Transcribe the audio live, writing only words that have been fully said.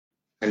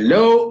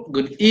Hello,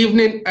 good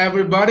evening,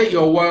 everybody.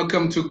 You're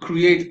welcome to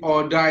Create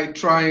or Die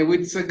Trying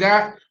with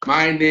Saga.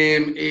 My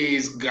name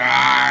is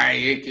Guy,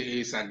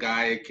 aka Saga,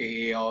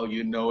 aka all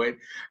you know it.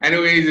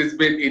 Anyways, it's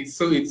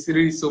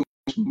really so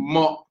much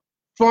more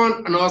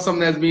fun and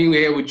awesomeness being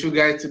here with you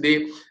guys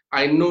today.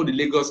 I know the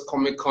Lagos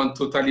Comic Con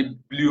totally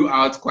blew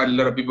out quite a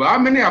lot of people. How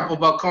many have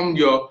overcome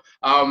your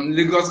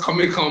Lagos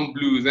Comic Con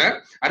blues?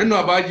 I don't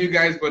know about you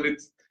guys, but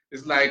it's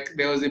like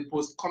there was a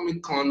post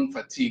Comic Con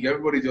fatigue.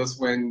 Everybody just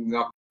went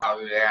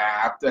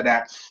after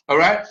that. All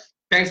right.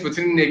 Thanks for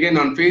tuning in again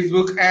on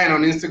Facebook and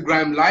on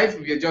Instagram Live.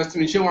 If you're just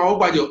tuning in, I hope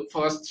about your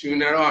first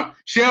tuner on.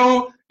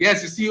 Shehu,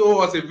 yes, you see,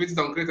 was a visit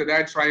on Create or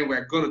Die Trying.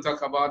 We're going to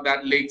talk about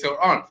that later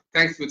on.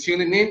 Thanks for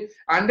tuning in.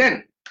 And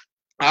then,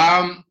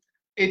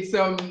 it's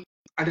an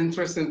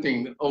interesting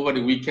thing over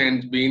the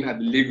weekend being at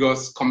the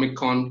Lagos Comic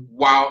Con.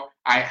 Wow.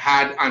 I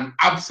had an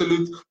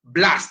absolute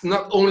blast,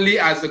 not only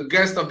as a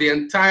guest of the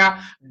entire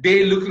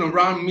day, looking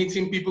around,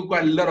 meeting people,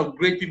 quite a lot of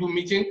great people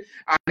meeting,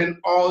 and then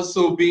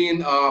also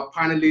being a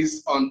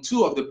panelist on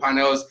two of the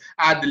panels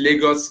at the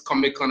Lagos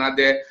Comic Con out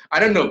there. I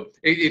don't know,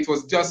 it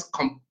was just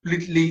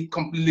completely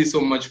so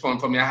much fun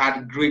for me. I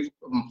had great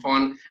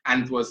fun,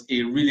 and it was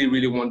a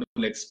really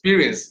wonderful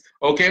experience.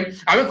 Okay,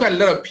 I met quite a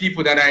lot of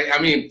people that I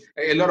mean,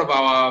 a lot of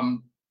our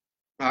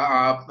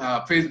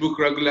Facebook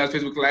regulars,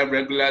 Facebook Live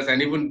regulars,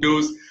 and even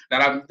those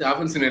that I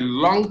haven't seen in a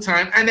long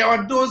time. And there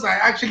are those I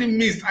actually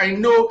missed. I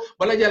know,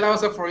 Balaji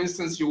Alausa, for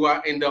instance, you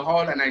were in the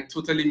hall, and I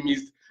totally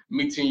missed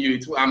meeting you.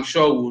 I'm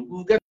sure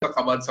we'll get to talk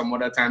about some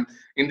other time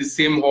in the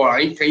same hall.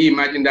 Can you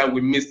imagine that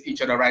we missed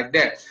each other right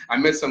there? I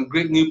met some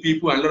great new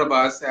people, and a lot of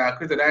us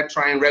Create or Die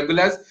Trying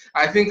regulars.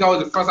 I think I was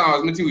the first time I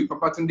was meeting with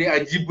Papatunde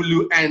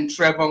Ajibulu and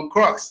Trevor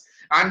Crooks.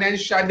 And then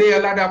Sade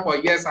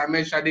Oladapo, yes, I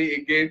met Sade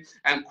again,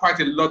 and quite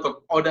a lot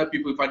of other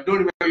people. If I don't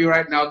remember you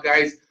right now,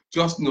 guys,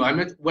 just know I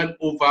met well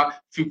over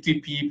 50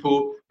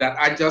 people that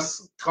I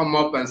just come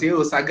up and say,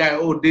 oh, Sagai,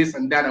 oh, this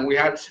and that. And we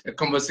had a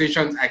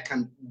conversation. I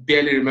can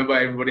barely remember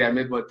everybody I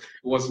met, but it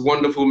was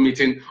wonderful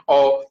meeting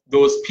all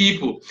those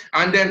people.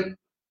 And then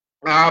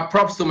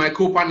props to my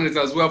co-panelists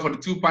as well for the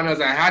two panels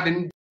I had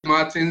in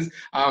Martins,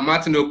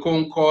 Martin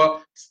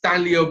Okonkwo,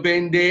 Stanley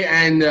Obende,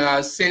 and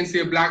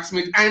Sensei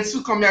Blacksmith, and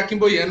Sukomi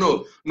Akimboye.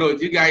 No,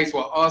 you guys were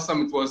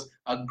awesome. It was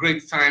a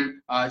great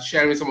time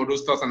sharing some of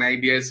those thoughts and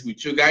ideas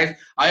with you guys.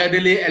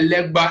 Ayodele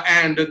Elegba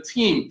and the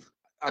team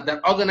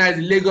that organized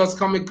the Lagos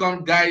Comic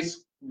Con, guys,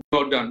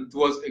 well done. It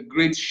was a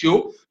great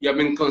show. You have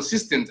been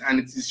consistent, and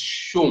it is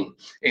shown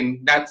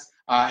in that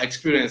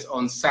experience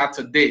on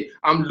Saturday.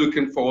 I'm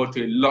looking forward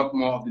to a lot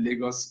more of the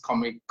Lagos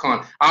Comic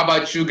Con. How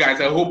about you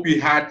guys? I hope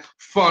you had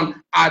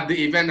fun at the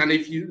event. And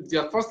if it's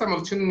your first time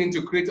of tuning in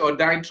to Create or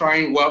Die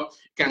Trying, well,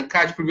 you can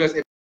catch previous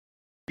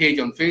page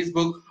on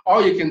Facebook,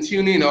 or you can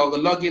tune in or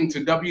log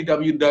into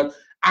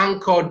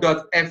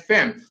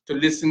www.anchor.fm to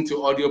listen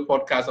to audio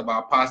podcasts of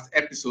our past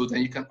episodes.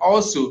 And you can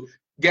also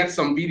get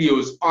some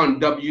videos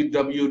on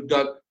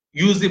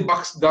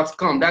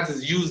www.uzibox.com. That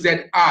is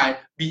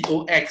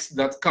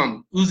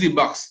UZIBOX.com.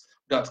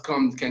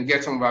 Uzibox.com. You can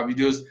get some of our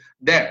videos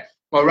there.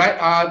 All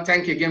right.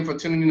 Thank you again for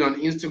tuning in on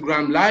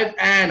Instagram Live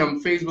and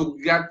on Facebook.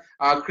 We got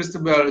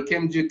Christabel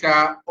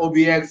Kemjika,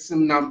 OBX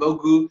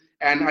Nambogu,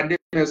 and Ademe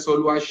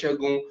Solwa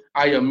Shegun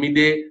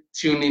Ayomide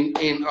tuning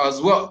in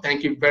as well.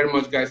 Thank you very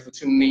much, guys, for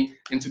tuning in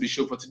into the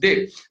show for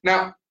today.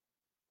 Now,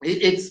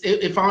 it's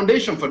a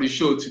foundation for the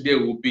show today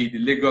will be the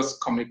Lagos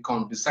Comic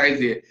Con, besides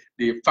the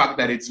fact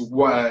that it's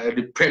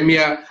the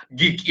premier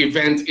geek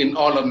event in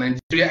all of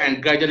Nigeria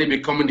and gradually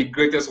becoming the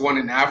greatest one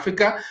in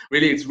Africa.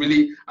 Really, it's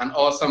really an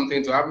awesome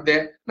thing to have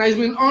there. Now, it's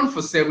been on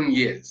for 7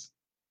 years.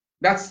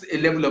 That's a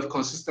level of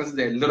consistency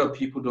that a lot of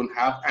people don't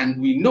have,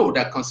 and we know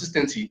that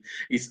consistency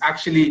is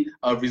actually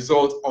a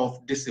result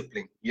of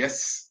discipline.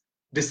 Yes,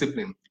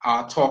 discipline.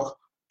 Our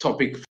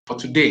topic for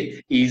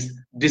today is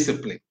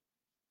discipline.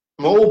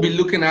 What we'll be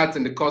looking at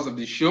in the course of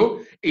the show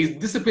is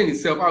discipline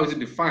itself. How is it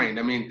defined?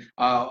 I mean,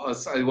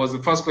 it was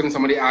the first question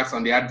somebody asked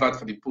on the advert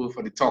for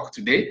the talk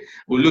today.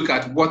 We'll look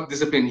at what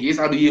discipline is.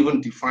 How do you even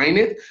define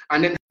it?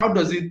 And then how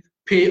does it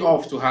pay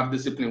off to have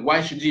discipline?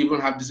 Why should you even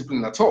have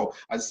discipline at all?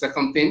 As a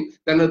second thing.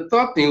 Then the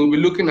third thing, we'll be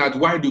looking at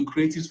why do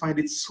creatives find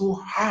it so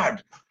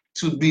hard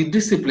to be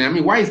disciplined? I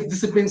mean, why is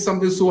discipline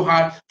something so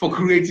hard for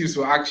creatives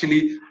to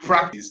actually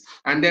practice?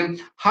 And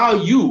then how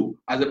you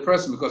as a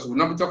person, because we'll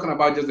not be talking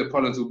about just the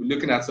problems, we'll be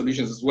looking at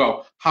solutions as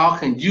well. How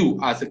can you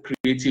as a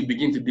creative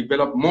begin to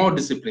develop more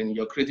discipline in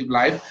your creative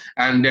life?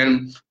 And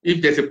then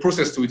if there's a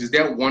process to it, is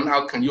there one?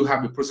 How can you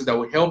have a process that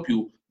will help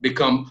you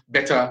become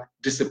better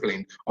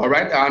disciplined? All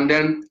right. And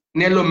then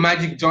Nello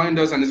Magic joined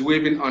us and is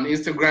waving on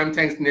Instagram.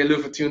 Thanks,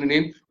 Nello, for tuning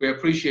in. We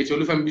appreciate you.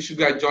 Olufemi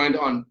Bishuga joined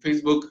on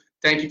Facebook.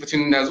 Thank you for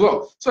tuning in as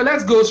well. So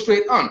let's go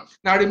straight on.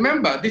 Now,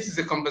 remember, this is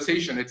a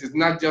conversation. It is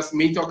not just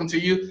me talking to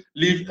you.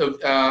 Leave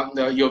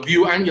your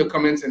view and your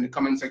comments in the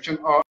comment section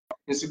or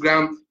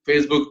Instagram,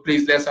 Facebook.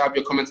 Please, let's have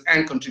your comments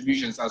and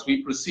contributions as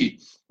we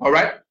proceed. All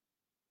right.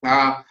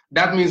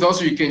 That means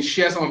also you can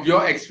share some of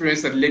your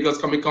experience at Lagos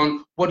Comic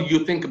Con. What do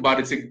you think about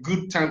it? It's a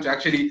good time to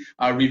actually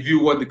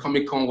review what the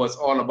Comic Con was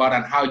all about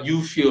and how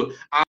you feel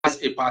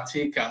as a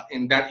partaker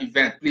in that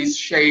event. Please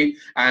share it,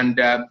 and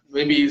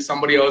maybe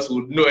somebody else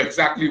would know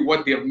exactly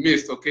what they have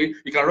missed. Okay,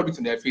 you can rub it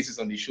in their faces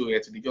on the show here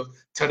today. Just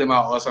tell them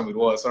how awesome it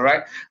was. All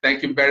right,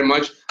 thank you very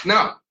much.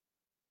 Now,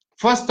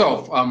 first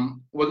off,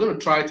 we're going to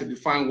try to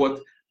define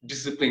what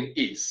discipline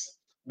is.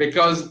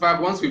 Because in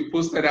fact, once we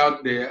posted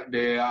out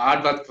the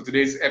advert for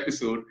today's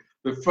episode,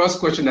 the first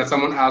question that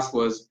someone asked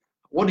was,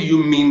 what do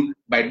you mean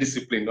by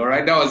discipline? All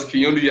right, that was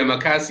Kiyondo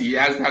Yamakasi. He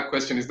asked that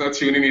question. He's not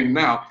tuning in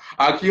now.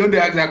 Kiyondo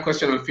asked that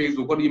question on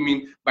Facebook. What do you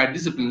mean by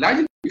discipline?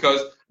 Largely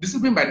because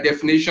discipline by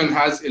definition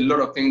has a lot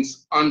of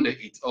things under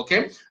it,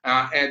 okay?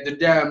 And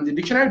the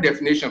dictionary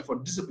definition for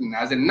discipline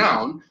as a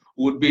noun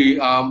would be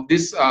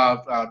these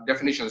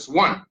definitions.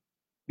 One,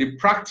 the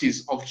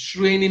practice of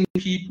training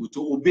people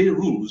to obey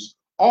rules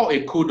or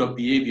a code of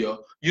behavior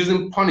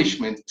using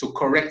punishment to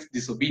correct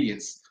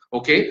disobedience.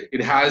 Okay,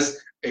 it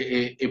has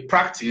a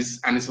practice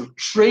and it's of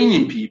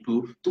training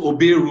people to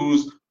obey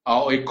rules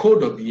or a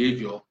code of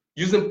behavior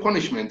using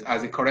punishment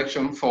as a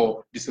correction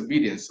for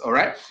disobedience. All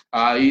right.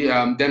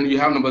 Then you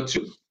have number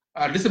two.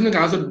 Discipline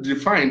can also be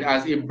defined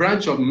as a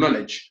branch of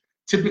knowledge,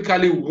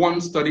 typically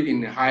one studied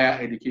in higher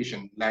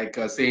education, like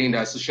saying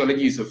that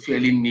sociology is a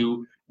fairly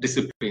new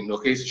discipline,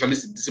 okay?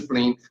 Socialist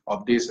discipline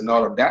of this and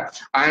all of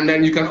that. And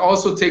then you can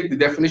also take the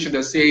definition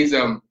that says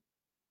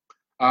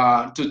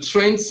to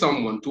train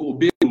someone to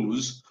obey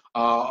rules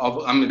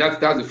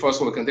that's the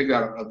first one. We can take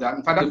that out of that.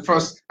 In fact, the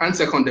first and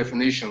second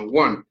definition.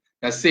 One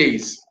that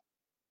says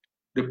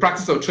the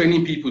practice of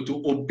training people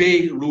to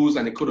obey rules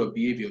and a code of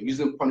behavior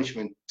using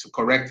punishment to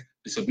correct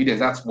disobedience.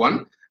 That's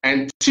one.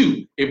 And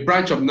two, a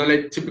branch of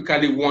knowledge,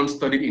 typically one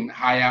studied in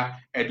higher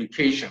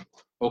education.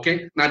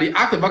 Okay, now the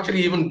act of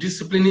actually even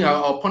disciplining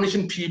or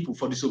punishing people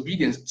for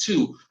disobedience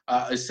to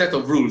a set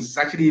of rules is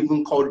actually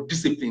even called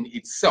discipline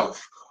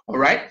itself. All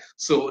right,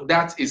 so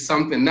that is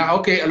something. Now,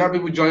 okay, a lot of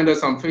people joined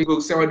us on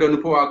Facebook. Sarah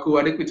Donupoaku,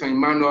 Adequita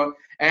Emmanuel,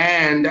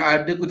 and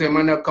Adequita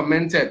Emmanuel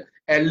commented,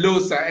 hello,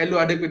 sir. Hello,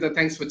 Adequita.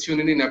 Thanks for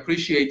tuning in. I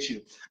appreciate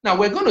you. Now,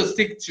 we're going to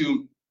stick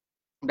to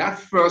that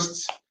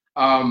first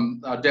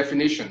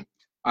definition,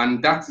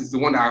 and that is the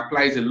one that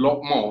applies a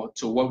lot more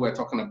to what we're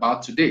talking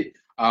about today.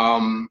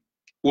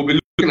 We'll be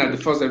looking at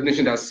the first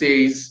definition that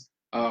says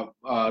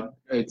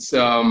it's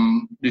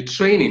the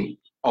training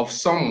of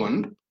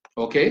someone,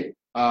 okay,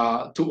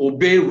 to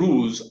obey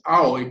rules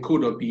or a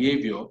code of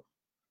behavior,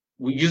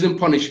 using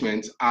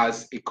punishment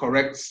as a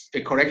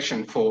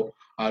correction for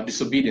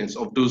disobedience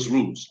of those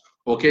rules.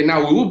 Okay,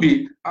 now we will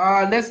be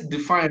let's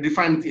define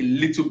it a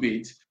little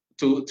bit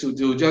to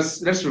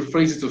just let's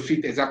rephrase it to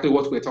fit exactly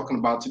what we're talking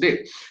about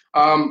today.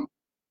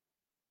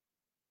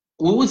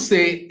 We would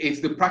say it's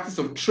the practice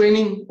of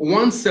training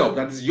oneself,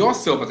 that is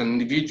yourself as an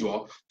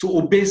individual, to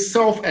obey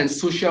self and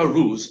social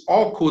rules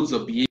or codes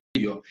of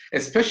behavior,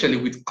 especially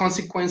with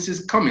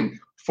consequences coming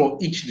for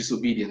each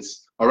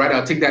disobedience. All right,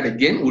 I'll take that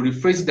again. We'll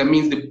rephrase it. That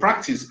means the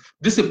practice,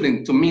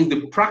 discipline, to mean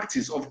the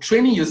practice of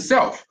training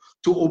yourself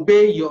to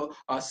obey your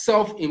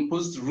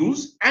self-imposed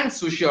rules and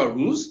social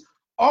rules,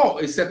 or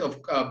a set of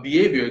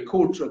behavior,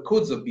 codes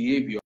of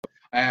behavior,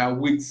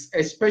 with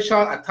a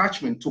special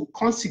attachment to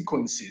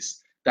consequences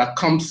that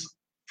comes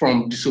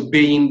from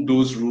disobeying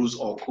those rules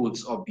or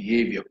codes of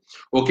behavior.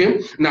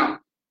 Okay, now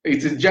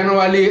it is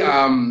generally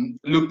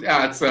looked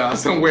at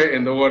somewhere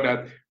in the world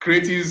that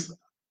creatives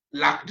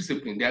lack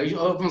discipline. They are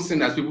often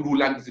seen as people who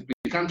lack discipline.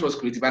 You can't trust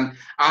creative. And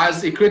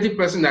as a creative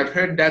person, I've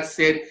heard that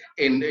said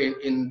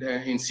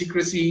in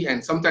secrecy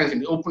and sometimes in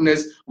the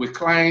openness with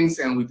clients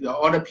and with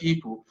other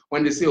people,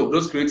 when they say, oh,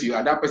 those creative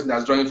are that person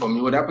that's drawing for me,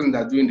 or that person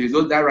that's doing this,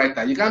 or that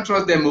writer. You can't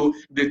trust them. Oh,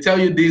 they tell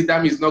you this,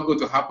 that means it's not going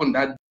to happen.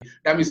 That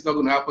means it's not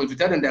going to happen. If you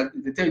tell them that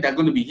they tell you they're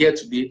going to be here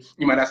today,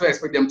 you might as well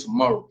expect them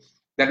tomorrow.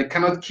 That they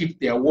cannot keep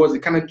their words, they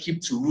cannot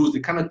keep to rules, they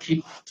cannot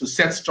keep to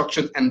set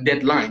structures and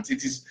deadlines.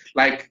 It is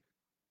like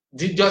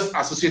just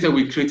associated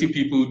with creative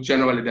people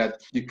generally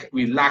that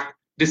we lack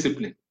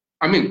discipline.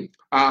 I mean,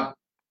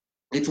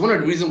 it's one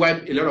of the reasons why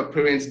a lot of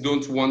parents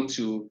don't want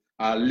to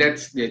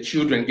let their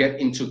children get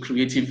into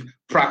creative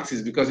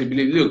practice, because they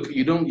believe, look,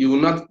 you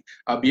will not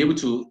be able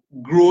to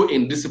grow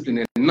in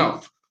discipline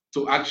enough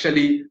to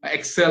actually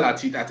excel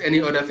at it at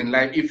any other thing in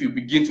life if you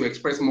begin to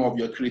express more of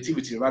your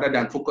creativity rather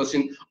than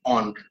focusing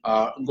on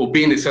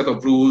obeying a set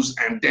of rules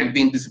and then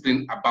being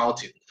disciplined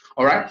about it.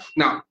 All right.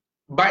 Now,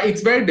 by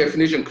its very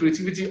definition,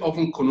 creativity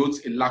often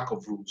connotes a lack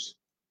of rules.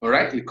 All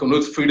right. It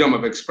connotes freedom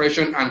of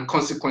expression and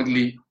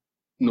consequently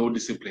no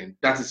discipline.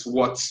 That is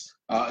what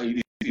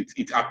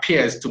it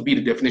appears to be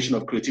the definition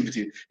of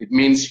creativity. It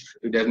means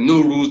there's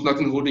no rules,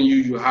 nothing holding you.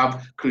 You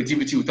have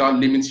creativity without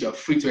limits. You're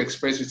free to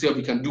express yourself.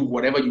 You can do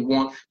whatever you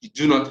want. You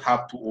do not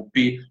have to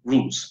obey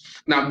rules.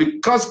 Now,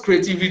 because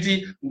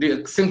creativity,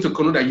 they seem to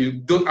connote that you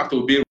don't have to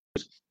obey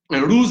rules,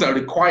 and rules are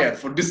required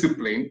for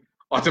discipline,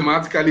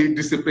 automatically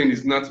discipline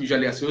is not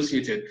usually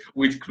associated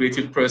with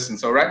creative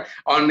persons. All right.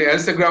 On the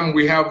Instagram,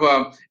 we have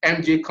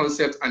MJ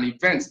Concept and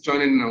Events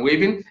joining and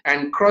waving,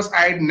 and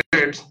Cross-Eyed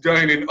Nerd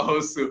joining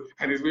also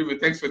and is waving.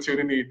 Thanks for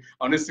tuning in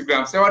on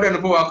Instagram.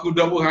 So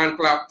double hand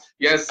clap.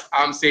 Yes,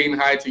 I'm saying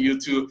hi to you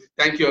too.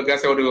 Thank you,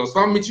 guys. It was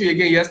fun meeting you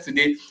again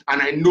yesterday,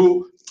 and I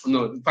know,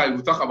 in fact,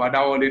 we'll talk about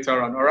that one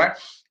later on. All right.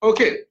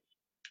 Okay.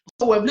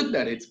 So we've looked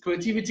at it.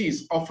 Creativity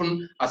is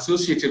often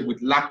associated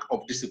with lack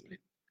of discipline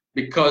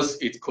because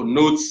it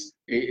connotes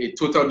a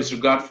total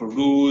disregard for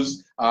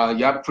rules.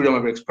 You have freedom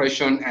of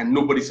expression and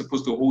nobody's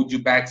supposed to hold you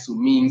back. So it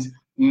means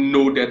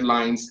no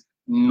deadlines,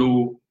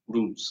 no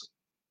rules.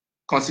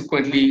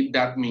 Consequently,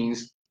 that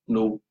means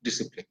no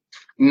discipline.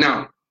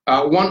 Now,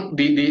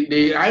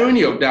 the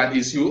irony of that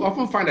is you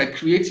often find that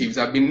creatives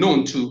have been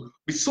known to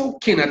be so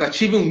keen at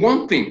achieving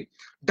one thing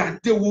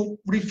that they will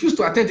refuse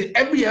to attend to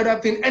every other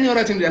thing, any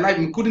other thing in their life,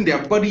 including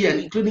their body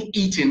and including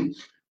eating,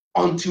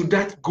 until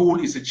that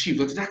goal is achieved,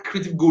 until that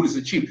creative goal is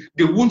achieved.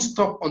 They won't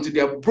stop until they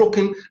have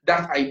broken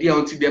that idea,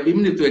 until they have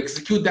been able to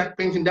execute that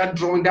painting, that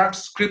drawing, that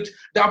script,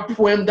 that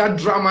poem, that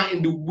drama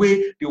in the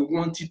way they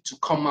want it to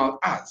come out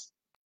as.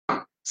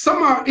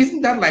 Somehow,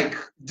 isn't that like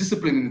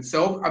discipline in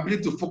itself,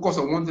 ability to focus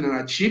on one thing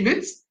and achieve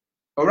it?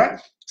 All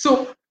right.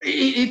 So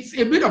it's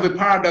a bit of a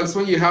paradox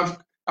when you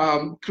have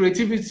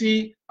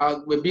creativity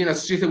being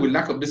associated with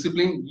lack of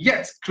discipline,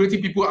 yet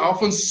creative people are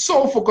often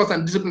so focused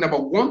and disciplined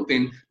about one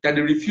thing that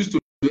they refuse to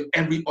do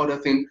every other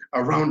thing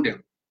around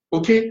them.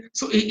 Okay,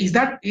 so is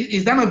that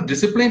not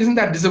discipline? Isn't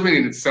that discipline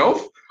in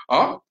itself?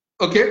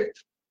 Okay.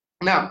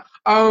 Now,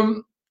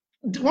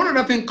 one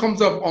other thing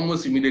comes up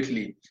almost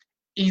immediately.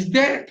 Is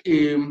there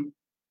a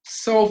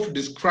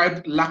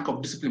self-described lack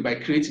of discipline by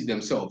creating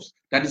themselves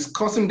that is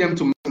causing them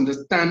to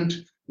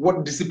understand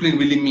what discipline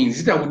really means?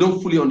 Is that we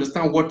don't fully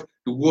understand what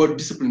the word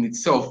discipline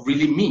itself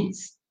really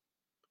means?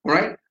 All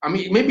right. I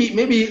mean,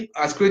 maybe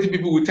as creative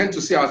people, we tend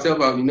to see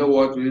ourselves as, you know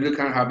what, we really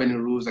can't have any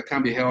rules. I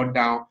can't be held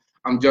down.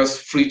 I'm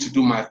just free to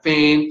do my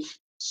thing.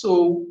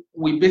 So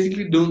we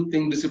basically don't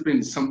think discipline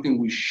is something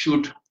we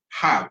should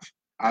have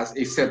as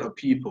a set of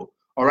people.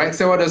 All right.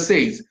 So what it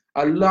says,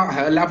 I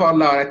laugh out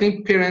loud. I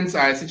think parents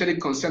are essentially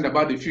concerned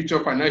about the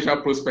future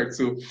financial prospects.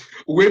 So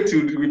wait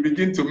till we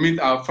begin to meet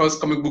our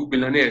first comic book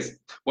billionaires.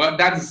 Well,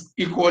 that is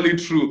equally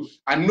true.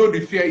 I know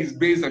the fear is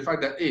based on the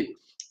fact that, hey,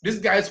 these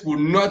guys will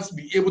not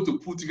be able to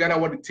put together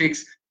what it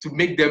takes to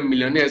make them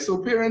millionaires. So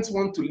parents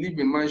want to live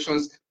in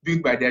mansions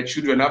built by their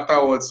children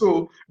afterwards.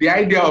 So the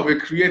idea of a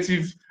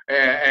creative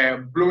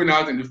blowing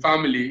out in the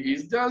family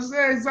is just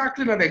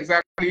not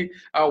exactly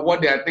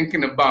what they are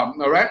thinking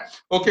about. All right.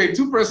 Okay,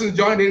 two persons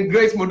joined in: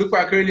 Grace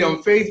Modupa Akerele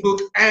on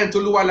Facebook and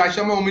Toluwala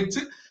Shama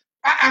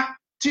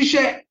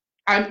Tisha.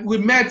 And we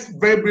met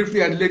very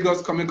briefly at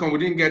Lagos Comic Con. We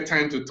didn't get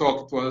time to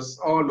talk. It was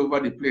all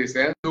over the place.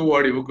 Don't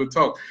worry, we could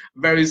talk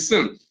very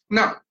soon.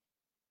 Now,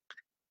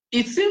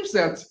 it seems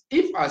that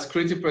if as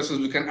creative persons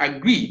we can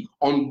agree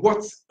on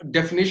what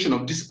definition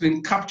of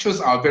discipline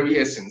captures our very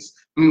essence,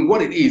 I mean,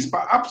 what it is,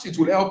 perhaps it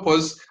will help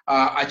us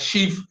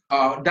achieve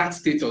that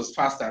status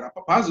faster.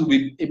 Perhaps we'll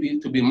be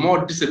able to be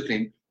more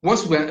disciplined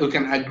once we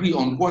can agree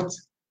on what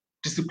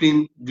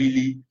discipline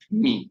really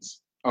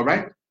means. All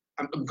right?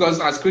 Because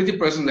as creative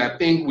persons, I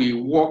think we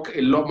work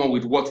a lot more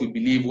with what we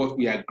believe, what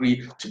we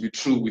agree to be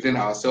true within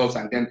ourselves,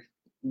 and then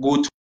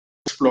go to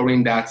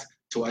exploring that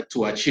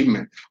to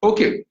achievement.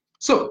 Okay,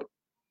 so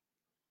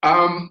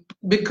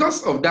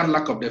because of that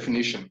lack of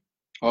definition,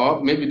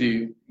 or maybe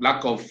the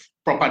lack of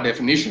proper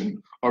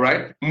definition, all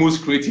right,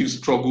 most creatives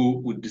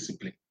struggle with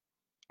discipline.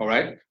 All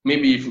right,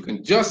 maybe if you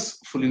can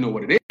just fully know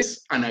what it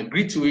is and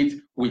agree to it,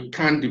 we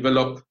can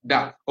develop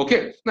that.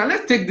 Okay, now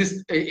let's take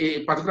this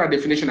a particular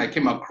definition I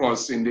came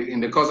across in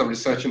the course of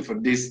researching for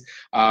this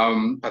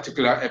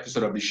particular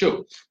episode of the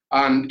show,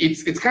 and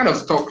it's kind of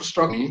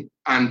struck me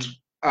and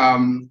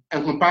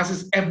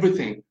encompasses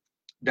everything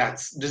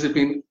that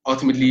discipline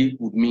ultimately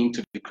would mean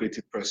to the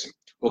creative person.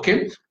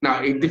 Okay,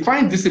 now it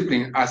defines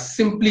discipline as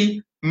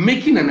simply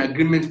making an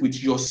agreement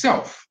with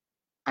yourself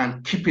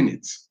and keeping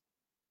it.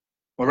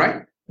 All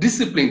right.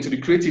 Discipline to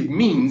the creative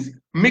means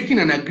making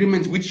an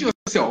agreement with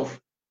yourself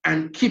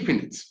and keeping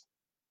it.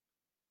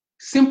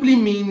 Simply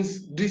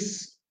means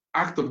this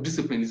act of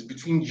discipline is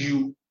between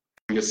you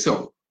and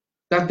yourself.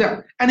 That's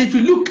that. And if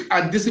you look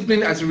at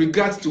discipline as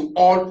regards to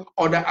all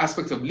other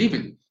aspects of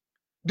living,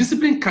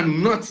 discipline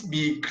cannot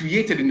be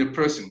created in a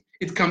person.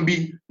 It can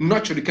be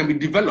nurtured, it can be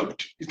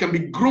developed, it can be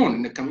grown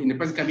in a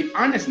person, it can be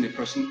harnessed in a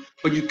person,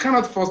 but you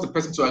cannot force the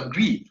person to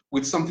agree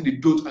with something they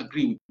don't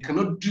agree with. You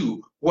cannot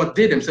do what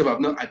they themselves have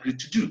not agreed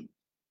to do.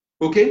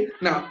 Okay?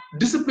 Now,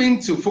 discipline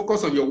to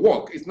focus on your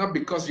work is not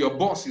because your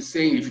boss is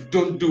saying if you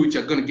don't do it,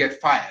 you're going to get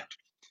fired.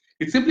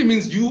 It simply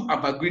means you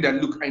have agreed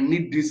that, look, I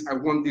need this, I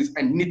want this,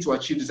 I need to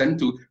achieve this, I need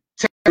to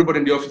tell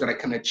everybody in the office that I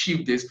can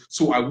achieve this,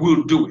 so I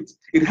will do it.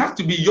 It has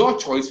to be your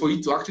choice for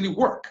it to actually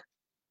work.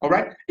 All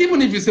right?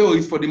 Even if you say, oh,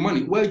 it's for the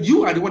money, well,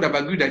 you are the one that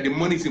have agreed that the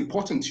money is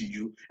important to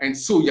you, and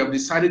so you have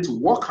decided to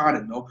work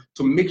hard enough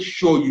to make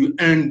sure you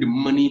earn the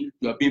money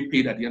you are being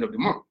paid at the end of the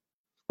month.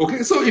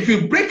 Okay? So if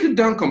you break it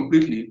down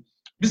completely,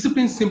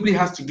 Discipline simply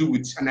has to do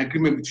with an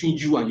agreement between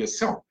you and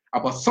yourself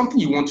about something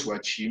you want to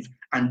achieve,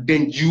 and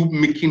then you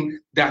making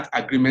that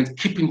agreement,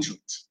 keeping to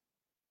it.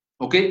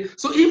 Okay,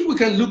 so if we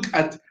can look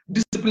at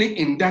discipline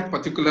in that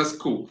particular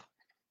scope,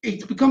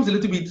 it becomes a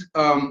little bit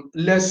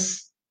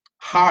less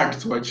hard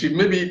to achieve,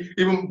 maybe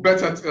even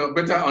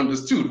better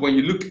understood when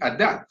you look at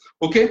that.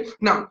 Okay,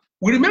 now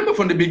we remember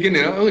from the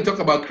beginning when we talk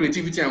about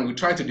creativity and we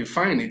try to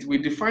define it, we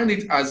define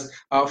it as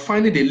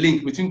finding a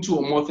link between two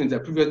or more things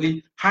that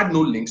previously had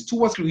no links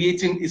towards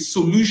creating a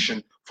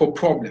solution for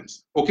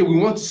problems. Okay, we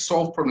want to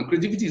solve problems.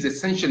 Creativity is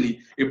essentially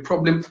a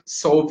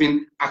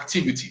problem-solving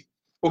activity.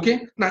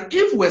 Okay, now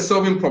if we're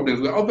solving problems,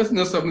 we're obviously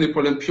not solving the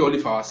problem purely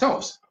for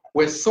ourselves.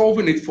 We're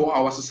solving it for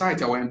our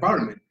society, our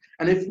environment.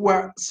 And if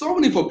we're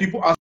solving it for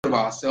people outside of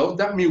ourselves,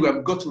 that means we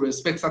have got to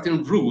respect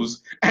certain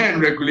rules and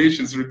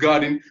regulations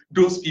regarding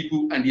those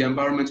people and the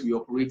environment we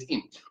operate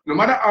in. No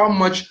matter how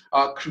much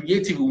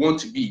creative we want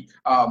to be,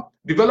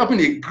 developing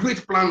a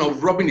great plan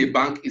of robbing a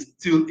bank is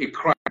still a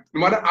crime,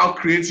 no matter how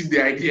creative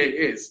the idea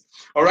is.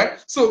 All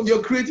right? So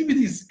your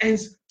creativity is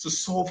aims to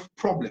solve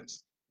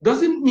problems.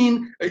 Doesn't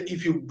mean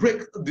if you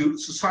break the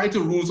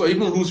societal rules or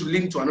even rules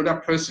relating to another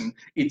person,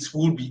 it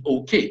will be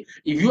okay.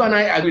 If you and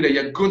I agree that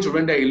you're going to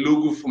render a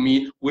logo for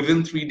me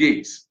within 3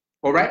 days,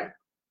 all right?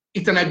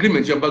 It's an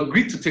agreement. You have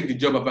agreed to take the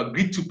job. I've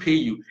agreed to pay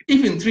you.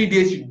 If in 3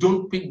 days you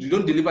don't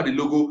deliver the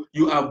logo,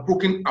 you have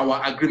broken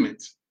our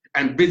agreement.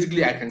 And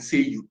basically, I can say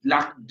you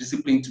lack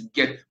discipline to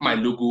get my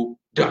logo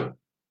done.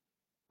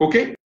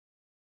 Okay?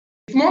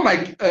 It's more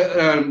like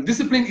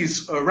discipline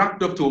is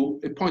wrapped up to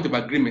a point of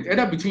agreement,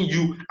 either between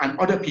you and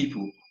other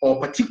people,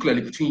 or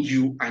particularly between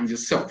you and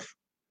yourself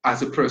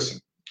as a person.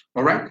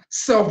 All right?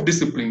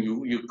 Self-discipline,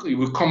 you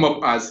will come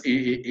up as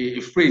a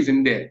phrase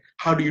in there.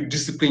 How do you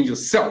discipline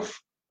yourself,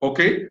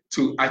 okay,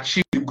 to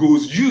achieve the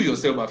goals you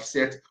yourself have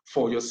set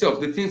for yourself,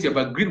 the things you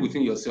have agreed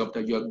within yourself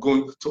that you are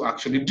going to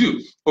actually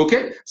do.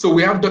 Okay, so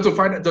we have Dr.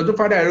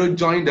 Fada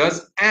joined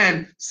us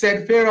and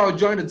said, Pharaoh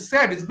joined us,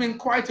 said it's been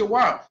quite a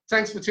while.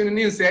 Thanks for tuning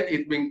in, said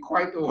it's been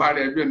quite a while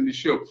they've been on the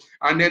show.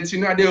 And then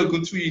Tina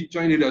Adeoguntu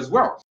joined it as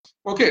well.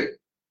 Okay,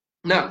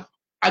 now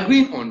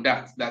agreeing on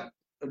that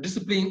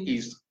discipline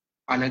is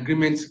an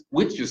agreement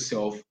with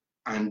yourself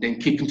and then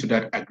keeping to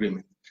that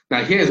agreement.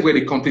 Now here's where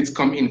the conflicts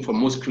come in for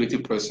most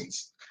creative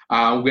persons.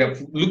 We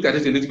have looked at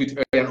it a little bit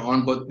earlier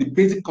on, but the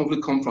basic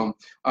conflict comes from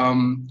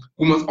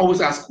we must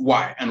always ask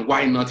why and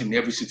why not in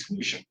every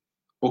situation.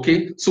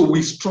 Okay, so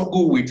we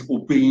struggle with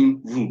obeying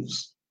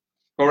rules.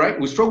 All right,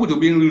 we struggle with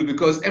obeying rules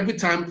because every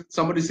time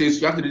somebody says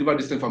you have to deliver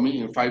this thing for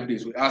me in 5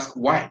 days, we ask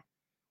why.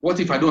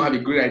 What if I don't have a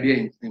great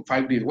idea in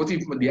 5 days? What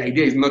if the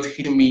idea is not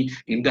hitting me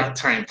in that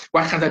time?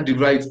 Why can't I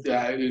deliver it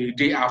a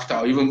day after,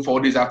 or even 4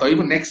 days after, or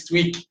even next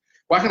week?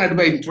 Why can't I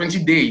deliver it in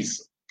 20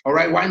 days? All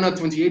right, why not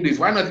 28 days?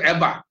 Why not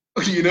ever?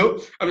 You know,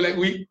 I mean, like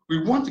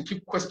we want to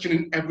keep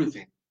questioning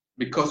everything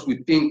because we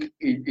think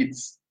it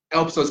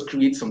helps us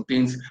create some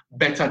things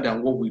better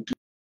than what we do.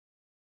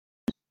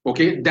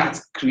 Okay, that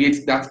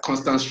creates that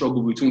constant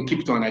struggle between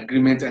keeping to an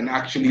agreement and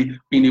actually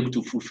being able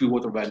to fulfill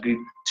what we've agreed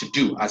to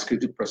do as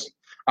creative person.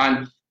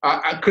 And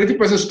a creative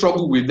person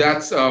struggle with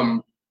that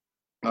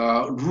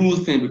rule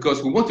thing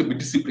because we want to be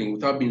disciplined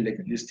without being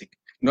legalistic.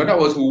 In other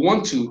words, we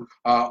want to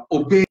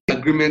obey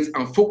agreements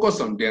and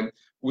focus on them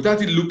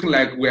without it looking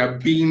like we are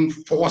being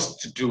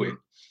forced to do it.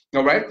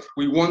 All right,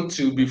 we want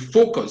to be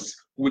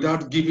focused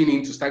without giving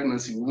into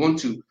stagnancy. We want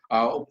to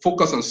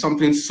focus on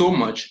something so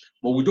much,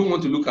 but we don't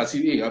want to look as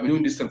if, hey, I've been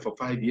doing this thing for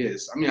 5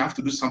 years. I mean, I have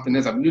to do something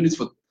else. I've been doing this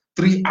for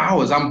 3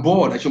 hours. I'm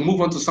bored. I should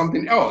move on to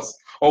something else.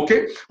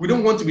 Okay, we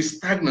don't want to be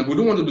stagnant. We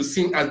don't want to be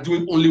seen as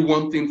doing only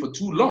one thing for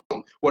too long.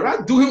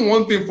 Whereas doing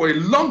one thing for a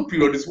long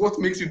period is what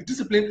makes you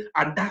disciplined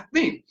at that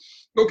thing.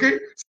 Okay,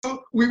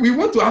 so we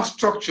want to have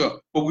structure,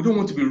 but we don't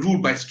want to be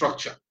ruled by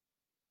structure.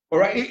 All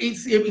right,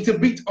 it's a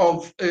bit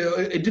of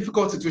a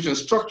difficult situation.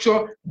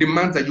 Structure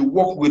demands that you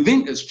work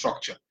within a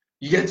structure,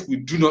 yet we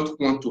do not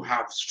want to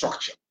have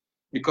structure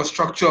because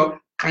structure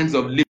kinds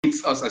of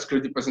limits us as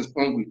creative persons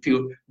when we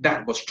feel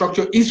that, but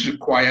structure is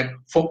required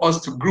for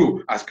us to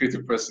grow as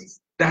creative persons.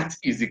 That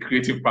is the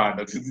creative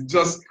paradox. It's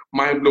just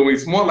mind-blowing.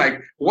 It's more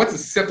like what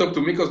is set up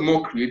to make us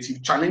more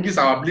creative, challenges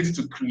our ability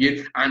to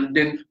create, and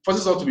then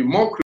forces us to be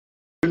more creative,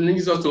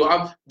 challenges us to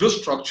have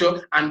those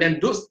structure, and then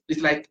those,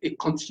 it's like a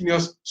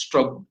continuous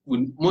struggle.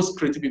 Most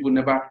creative people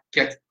never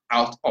get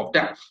out of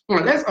that.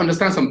 Well, let's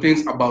understand some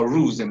things about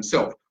rules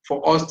themselves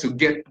for us to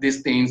get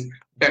these things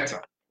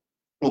better.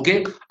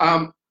 Okay,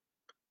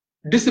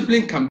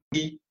 discipline can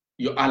be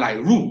your ally.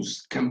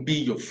 Rules can be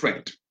your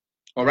friend.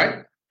 All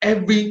right.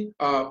 Every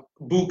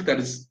book that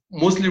is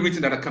mostly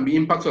written that can be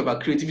impactful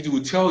about creativity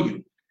will tell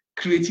you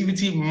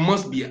creativity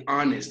must be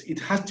honest. It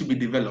has to be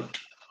developed.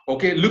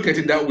 Okay, look at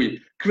it that way.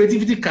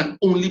 Creativity can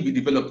only be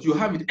developed. You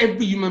have it.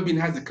 Every human being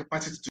has the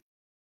capacity to.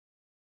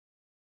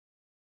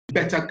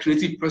 Better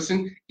creative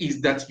person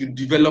is that you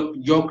develop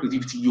your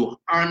creativity. You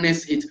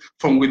harness it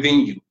from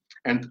within you.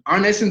 And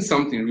harnessing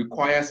something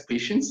requires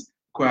patience,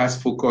 requires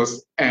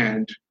focus,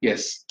 and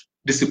yes,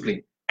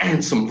 discipline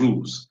and some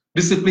rules.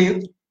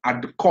 Discipline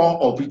at the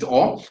core of it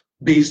all,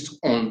 based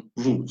on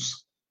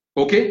rules.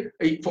 Okay,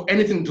 for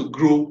anything to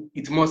grow,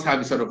 it must have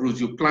a set of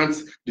rules. You plant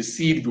the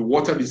seed, you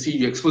water the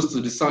seed, you expose it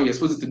to the sun, you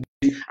expose it to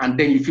the, and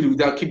then you feed it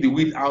without, keep the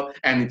weed out,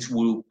 and it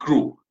will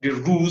grow. The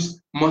rules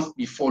must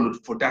be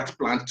followed for that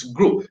plant to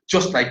grow.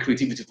 Just like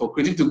creativity, for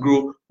creativity to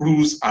grow,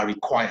 rules are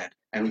required,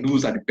 and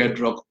rules are the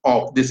bedrock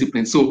of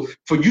discipline. So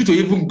for you to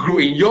even grow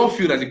in your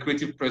field as a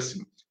creative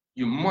person,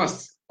 you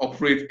must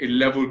operate a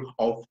level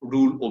of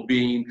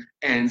rule-obeying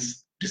and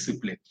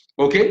discipline.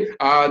 Okay,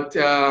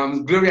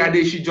 Gloria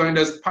Adeshi joined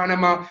us.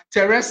 Panama,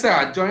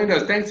 Teresa joined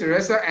us. Thanks,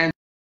 Teresa. And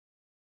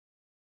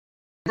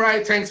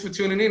right, thanks for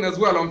tuning in as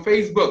well on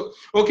Facebook.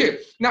 Okay,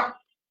 now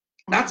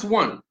that's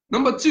one.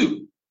 Number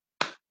two,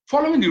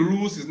 following the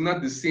rules is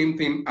not the same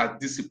thing as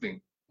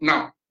discipline.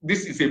 Now,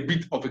 this is a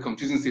bit of a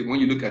confusing statement when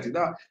you look at it.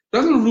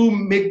 Doesn't rule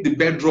make the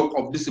bedrock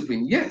of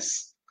discipline?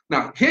 Yes.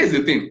 Now, here's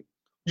the thing.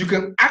 You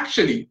can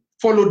actually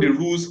follow the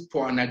rules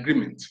for an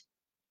agreement,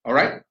 all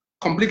right?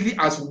 Completely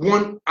as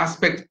one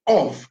aspect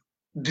of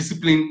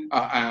discipline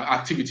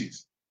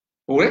activities.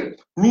 Okay?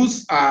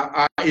 Rules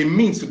are a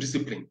means to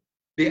discipline.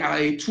 They are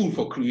a tool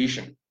for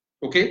creation.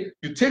 Okay?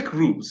 You take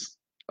rules.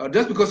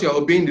 Just because you're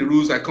obeying the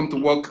rules, I come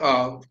to work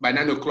by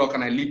 9 o'clock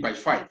and I leave by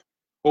 5.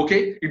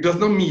 Okay? It does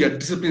not mean you're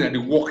disciplined at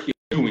the work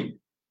you're doing.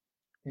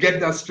 Get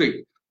that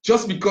straight.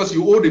 Just because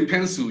you hold a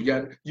pencil,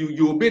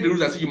 you obey the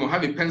rules. I say you must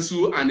have a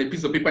pencil and a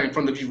piece of paper in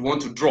front of you if you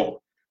want to draw.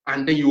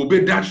 And then you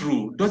obey that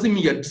rule. Doesn't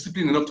mean you're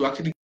disciplined enough to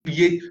actually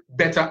create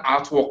better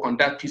artwork on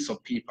that piece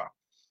of paper.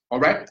 All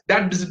right?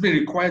 That discipline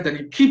requires that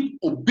you keep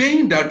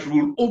obeying that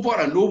rule over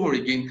and over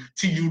again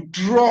till you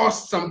draw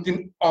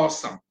something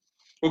awesome.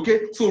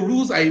 Okay? So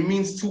rules are a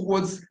means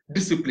towards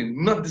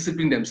discipline, not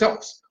discipline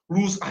themselves.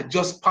 Rules are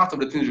just part of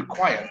the things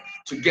required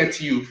to get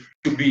you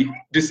to be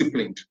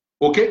disciplined.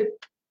 Okay?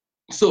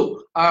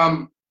 So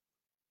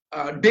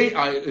they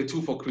are a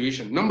tool for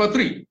creation. Number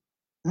 3,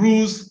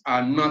 rules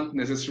are not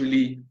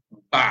necessarily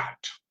bad.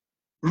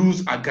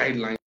 Rules are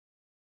guidelines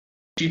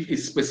to achieve a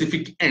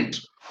specific end.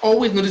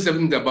 Always notice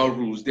everything about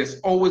rules. There's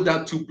always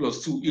that 2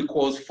 + 2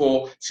 =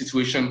 4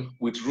 situation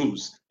with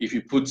rules. If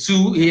you put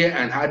 2 here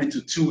and add it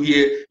to 2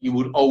 here, you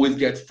would always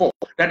get 4.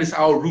 That is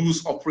how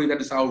rules operate.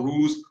 That is how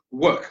rules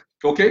work.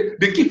 Okay?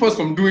 They keep us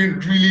from doing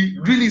really,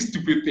 really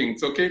stupid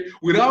things. Okay?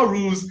 Without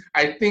rules,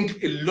 I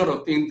think a lot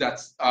of things that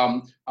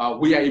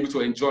we are able to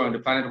enjoy on the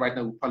planet right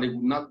now probably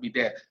would not be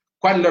there.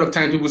 Quite a lot of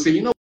times people say,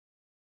 you know,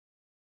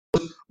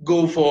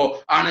 go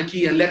for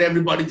anarchy and let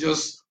everybody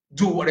just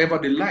do whatever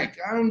they like.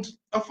 And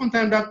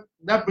oftentimes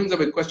that brings up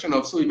a question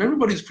of, so if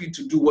everybody's free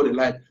to do what they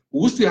like,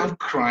 will we still have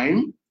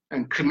crime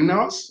and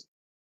criminals?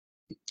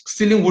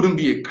 Stealing wouldn't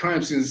be a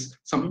crime since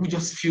some people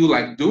just feel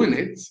like doing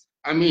it.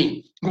 I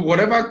mean,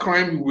 whatever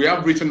crime we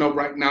have written up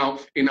right now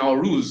in our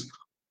rules,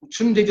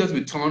 shouldn't they just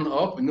be turned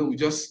up? You know,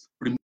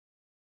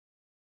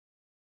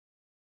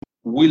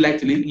 we like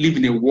to live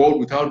in a world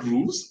without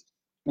rules,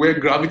 where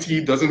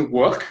gravity doesn't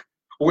work,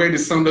 where the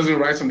sun doesn't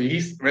rise from the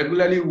east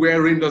regularly,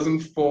 where rain doesn't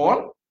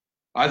fall.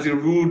 As a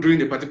rule,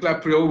 during a particular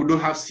period, we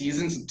don't have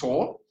seasons at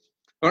all.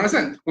 You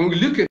understand? When we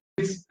look at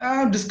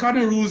it,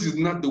 discarding rules is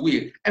not the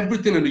way.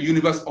 Everything in the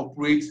universe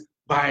operates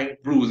by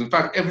rules. In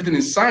fact, everything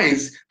in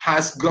science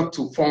has got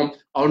to form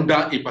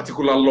under a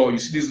particular law. You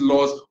see these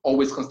laws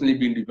always constantly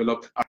being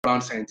developed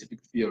around scientific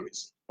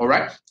theories. All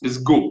right? Let's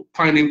go.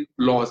 Finding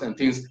laws and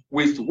things,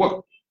 ways to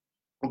work.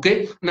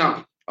 Okay?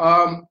 Now,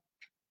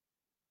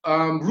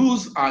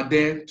 rules are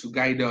there to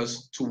guide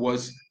us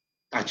towards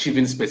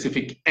achieving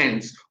specific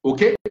ends.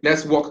 Okay,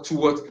 let's work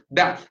towards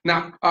that.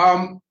 Now,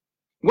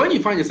 when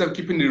you find yourself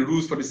keeping the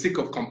rules for the sake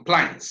of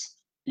compliance,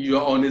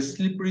 you're on a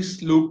slippery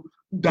slope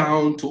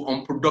down to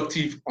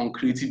unproductive,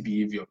 uncreative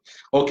behavior.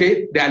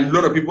 Okay, there are a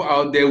lot of people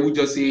out there who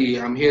just say,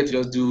 I'm here to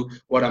just do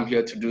what I'm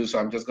here to do, so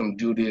I'm just going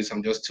to do this,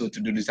 I'm just told to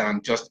do this, and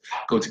I'm just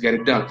going to get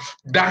it done.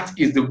 That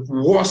is the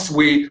worst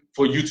way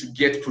for you to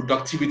get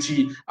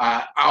productivity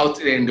out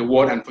there in the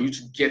world and for you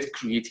to get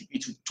creative.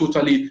 It will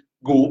totally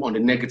go on the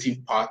negative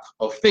part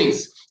of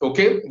things.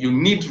 Okay, you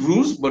need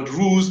rules, but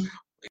rules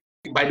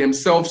by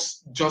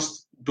themselves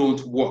just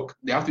don't work.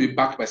 They have to be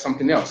backed by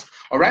something else.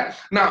 All right.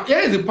 Now, here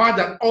is the part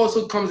that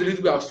also comes a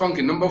little bit of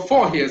funky. Number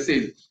 4 here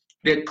says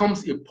there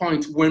comes a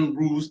point when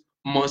rules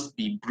must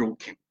be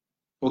broken.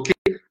 Okay.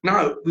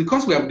 Now,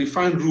 because we have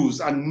defined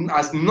rules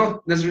as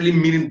not necessarily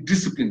meaning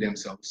discipline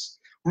themselves,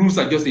 rules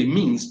are just a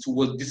means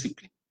towards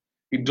discipline.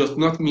 It does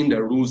not mean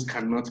that rules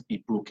cannot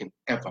be broken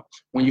ever.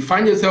 When you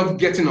find yourself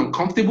getting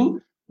uncomfortable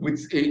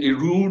with a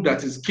rule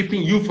that is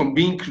keeping you from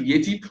being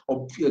creative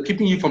or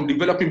keeping you from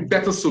developing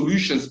better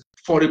solutions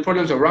for the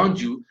problems around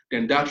you,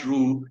 then that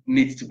rule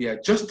needs to be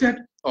adjusted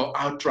or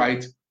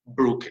outright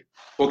broken.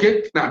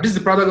 Okay? Now, this is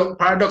the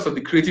paradox of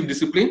the creative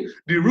discipline.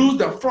 The rules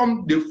that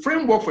form the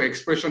framework for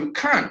expression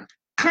can,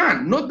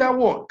 not that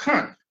word,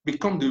 can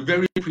become the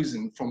very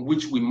prison from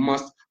which we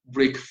must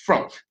break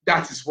from.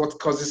 That is what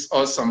causes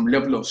us some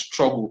level of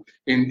struggle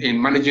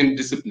in managing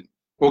discipline.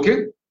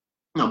 Okay?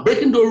 Now,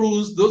 breaking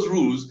those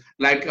rules,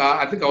 like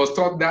I think I was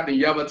taught that in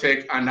Yaba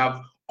Tech, and I've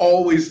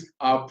always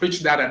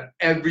preached that at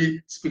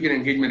every speaking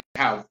engagement I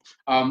have.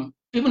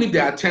 even if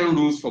there are 10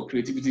 rules for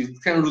creativity,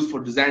 10 rules for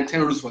design,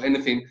 10 rules for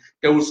anything,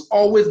 there was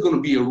always going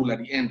to be a rule at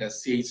the end that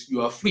says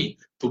you are free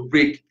to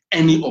break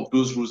any of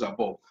those rules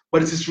above.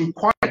 But it is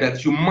required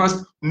that you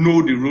must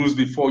know the rules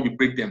before you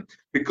break them,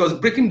 because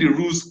breaking the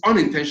rules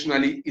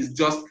unintentionally is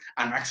just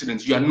an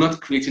accident. You are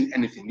not creating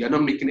anything. You are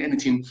not making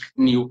anything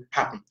new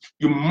happen.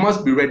 You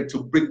must be ready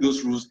to break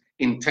those rules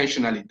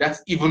intentionally. That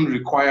even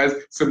requires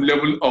some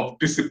level of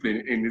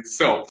discipline in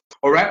itself.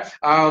 All right.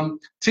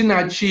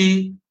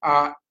 Tinachi,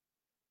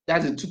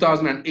 that's in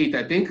 2008,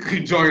 I think, he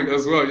joined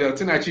as well. Yeah,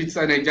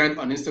 Tinachi joined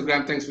on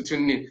Instagram. Thanks for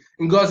tuning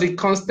in. Ngozi,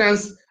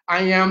 Constance,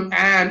 I am,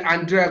 and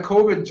Andrea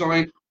Kobe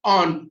joined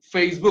on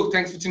Facebook.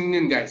 Thanks for tuning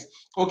in, guys.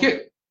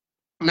 Okay.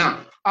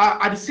 Now,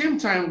 at the same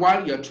time,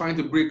 while you're trying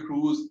to break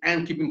rules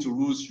and keeping to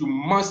rules, you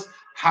must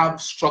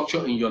have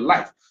structure in your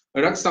life.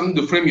 That's something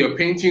to frame your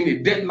painting, a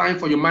deadline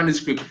for your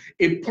manuscript,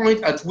 a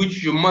point at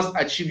which you must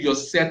achieve your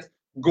set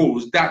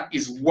goals. That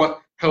is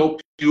what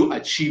helps you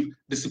achieve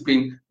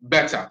discipline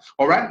better.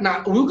 All right.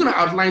 Now, we're going to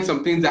outline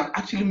some things that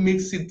actually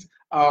makes it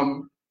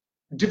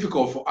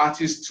difficult for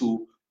artists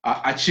to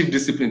achieve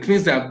discipline,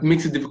 things that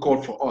makes it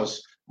difficult for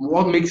us.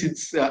 What makes it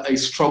a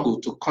struggle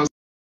to constantly.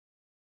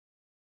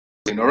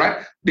 All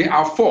right, there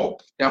are four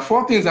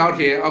things out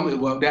here.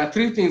 Well, there are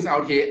three things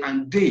out here,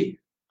 and they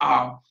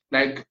are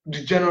like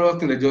the general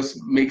thing that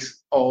just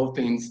makes all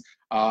things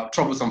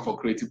troublesome for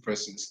creative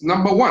persons.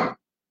 Number one,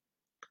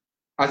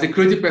 as a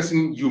creative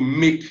person, you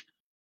make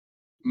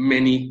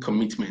many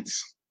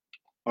commitments.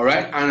 All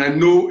right, and I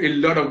know a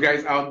lot of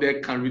guys out there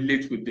can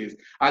relate with this.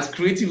 As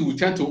creative, we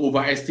tend to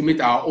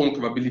overestimate our own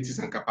capabilities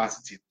and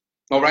capacity.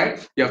 All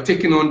right, you have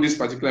taken on this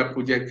particular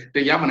project,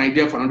 then you have an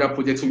idea for another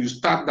project, so you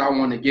start that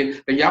one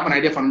again, then you have an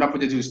idea for another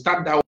project, so you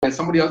start that one, and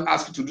somebody else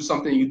asks you to do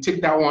something, you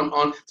take that one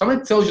on.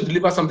 Somebody tells you to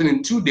deliver something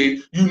in 2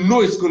 days, you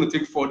know it's going to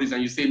take 4 days,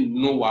 and you say,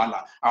 no,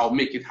 wala, I'll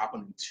make it happen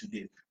in 2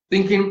 days.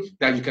 Thinking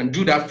that you can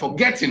do that,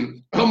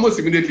 forgetting almost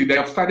immediately that you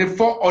have started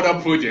 4 other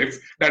projects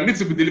that need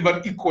to be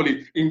delivered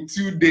equally in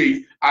 2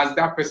 days as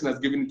that person has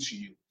given it to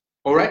you.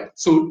 All right,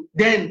 so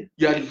then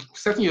you're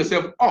setting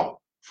yourself up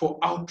for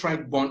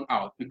outright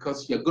burnout,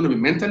 because you're going to be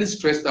mentally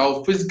stressed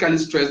out, physically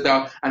stressed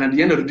out, and at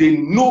the end of the day,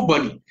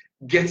 nobody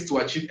gets to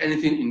achieve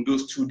anything in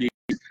those 2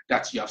 days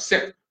that you have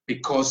set,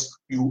 because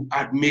you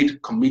had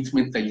made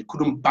commitments that you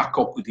couldn't back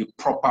up with a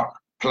proper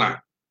plan.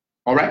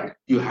 All right,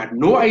 you had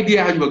no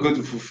idea how you were going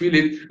to fulfill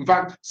it. In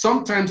fact,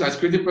 sometimes as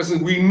creative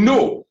persons, we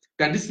know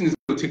that this thing is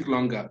going to take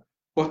longer,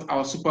 but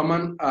our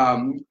Superman,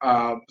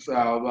 how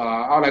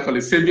I call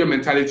it, savior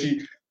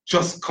mentality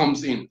just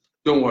comes in.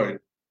 Don't worry,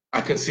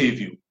 I can save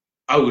you.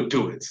 I will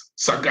do it.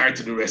 Sagai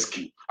to the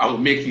rescue. I will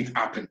make it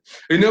happen.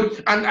 You know,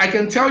 and I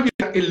can tell you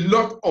that a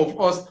lot of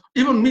us,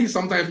 even me,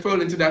 sometimes fall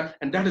into that,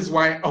 and that is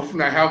why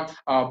often I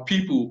have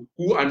people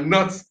who are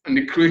not on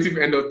the creative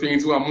end of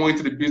things, who are more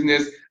into the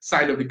business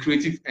side of the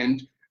creative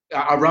end,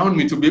 around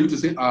me to be able to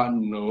say,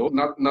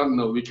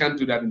 no, we can't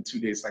do that in 2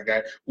 days,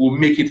 Sagai. We'll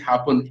make it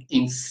happen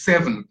in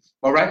 7.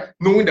 All right,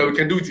 knowing that we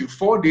can do it in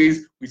 4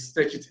 days, we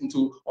stretch it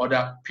into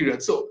other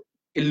periods. So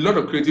a lot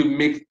of creatives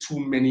make too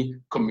many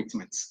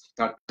commitments.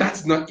 Now,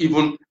 that's not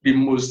even the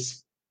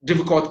most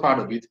difficult part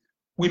of it.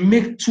 We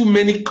make too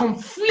many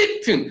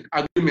conflicting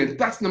agreements.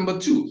 That's number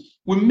 2.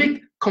 We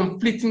make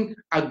conflicting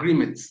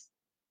agreements.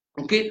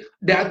 Okay,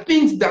 there are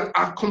things that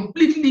are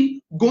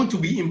completely going to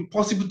be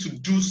impossible to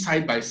do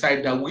side by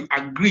side that we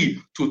agree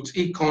to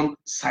take on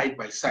side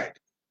by side.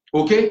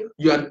 Okay,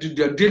 you're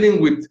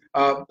dealing with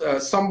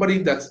somebody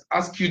that's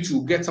asked you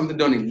to get something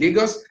done in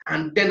Lagos,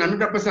 and then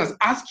another person has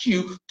asked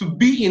you to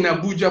be in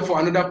Abuja for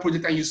another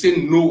project, and you say,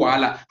 no,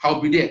 wala, I'll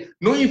be there.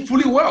 Knowing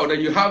fully well that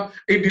you have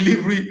a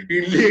delivery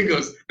in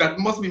Lagos that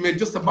must be made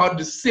just about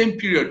the same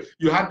period.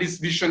 You had this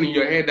vision in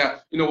your head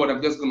that, you know what,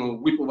 I'm just going to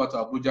whip over to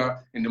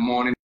Abuja in the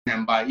morning,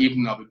 and by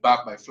evening I'll be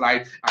back by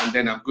flight, and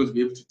then I'm going to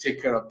be able to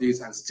take care of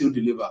this and still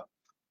deliver.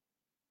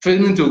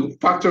 Failing to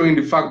factor in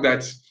the fact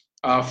that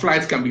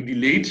flights can be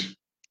delayed,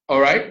 all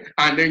right?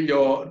 And then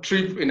your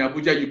trip in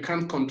Abuja, you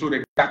can't control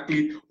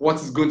exactly what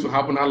is going to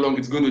happen, how long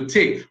it's going to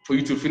take for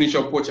you to finish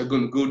up what you're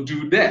going to go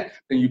do there.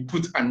 Then you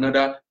put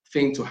another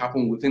thing to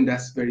happen within that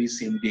very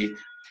same day,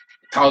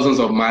 thousands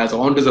of miles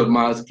or hundreds of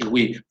miles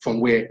away from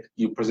where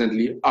you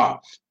presently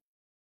are.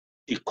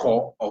 The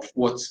core of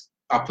what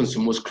happens to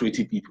most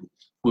creative people.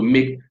 We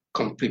make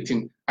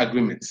conflicting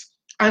agreements.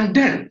 And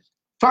then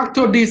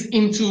factor this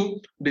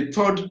into the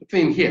third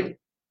thing here.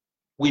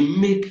 We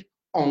make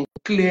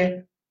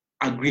unclear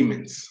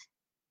agreements.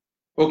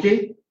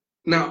 Okay?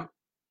 Now,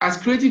 as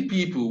creative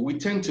people, we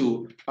tend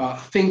to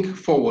think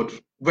forward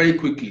very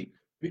quickly.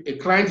 A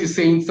client is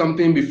saying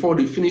something before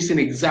they finish saying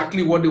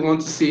exactly what they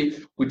want to say.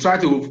 We try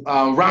to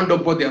round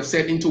up what they have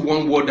said into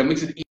one word that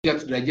makes it easier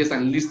to digest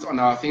and list on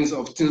our things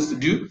to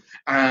do.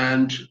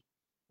 And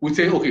we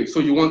say, okay, so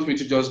you want me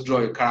to just draw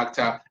a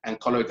character and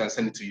color it and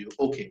send it to you.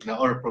 Okay, now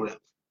not a problem.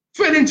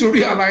 Failing to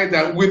realize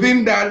that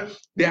within that,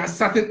 there are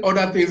certain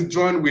other things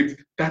drawn with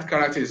that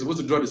character. You're supposed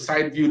to draw the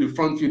side view, the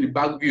front view, the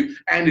back view,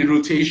 and the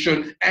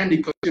rotation, and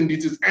the costume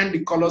details, and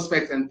the color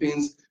specs and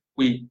things.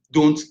 We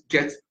don't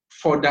get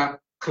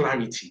further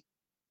clarity.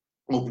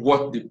 of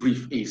what the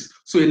brief is.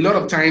 So a lot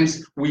of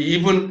times we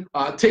even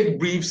take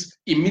briefs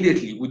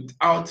immediately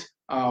without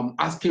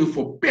asking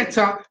for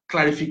better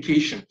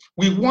clarification.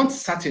 We want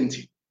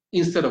certainty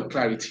instead of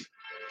clarity.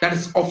 That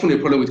is often a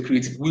problem with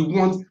creative. We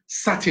want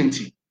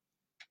certainty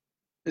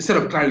instead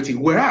of clarity,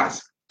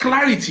 whereas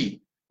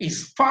clarity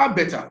is far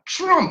better,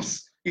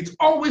 it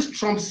always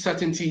trumps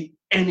certainty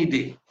any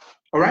day.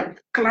 All right?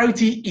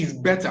 Clarity is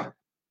better.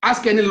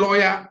 Ask any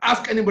lawyer,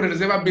 ask anybody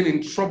that's ever been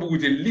in trouble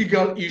with a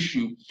legal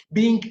issue.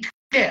 Being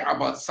clear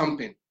about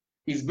something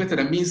is better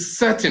than being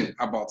certain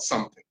about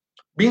something.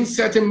 Being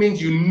certain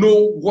means you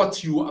know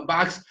what you have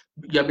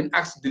been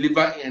asked to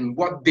deliver and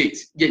what date.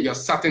 Yeah, you're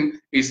certain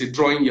it's a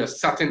drawing, you're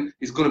certain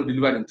it's going to be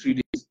delivered in 3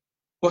 days.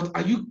 But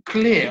are you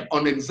clear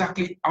on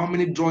exactly how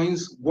many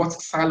drawings, what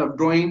style of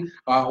drawing,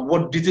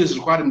 what details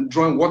required in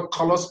drawing, what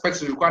color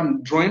specs is required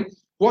in drawing?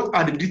 What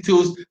are the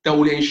details that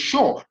will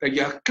ensure that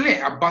you are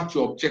clear about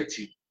your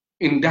objective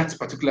in that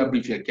particular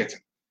brief you're getting?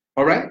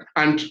 All right,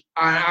 and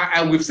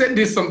we've said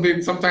this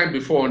sometime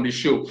before on the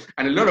show,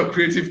 and a lot of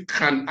creative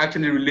can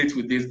actually relate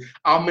with this.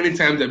 How many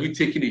times have you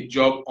taken a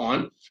job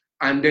on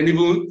and then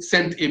even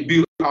sent a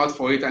bill out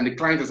for it, and the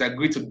client has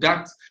agreed to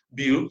that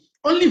bill,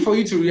 only for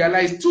you to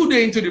realize 2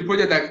 days into the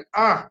project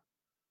that,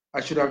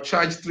 I should have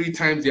charged 3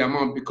 times the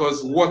amount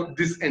because what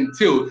this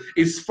entailed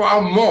is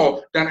far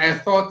more than I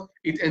thought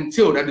it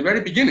entailed at the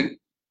very beginning.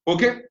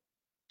 Okay?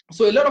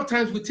 So a lot of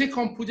times we take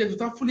on projects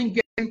without fully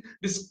getting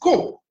the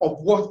scope of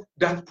what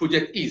that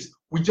project is.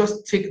 We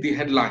just take the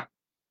headline.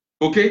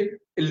 Okay?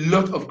 A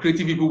lot of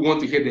creative people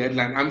want to hear the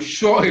headline. I'm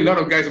sure a lot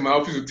of guys in my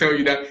office will tell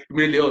you that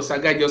immediately, oh,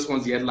 Sagai just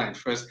wants the headline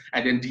first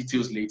and then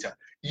details later.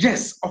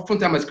 Yes,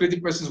 oftentimes as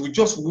creative persons, we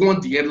just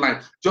want the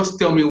headline. Just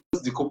tell me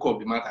what's the cocoa of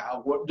the matter.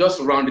 I'll just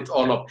round it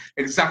all up.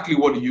 Exactly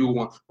what do you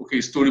want? Okay,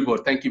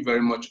 storyboard. Thank you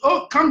very much.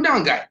 Oh, calm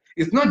down, guy.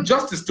 It's not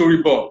just a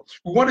storyboard.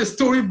 We want a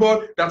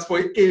storyboard that's for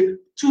a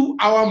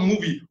 2-hour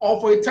movie or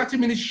for a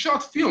 30-minute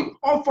short film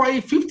or for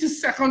a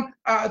 50-second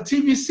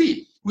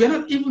TVC. We are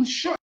not even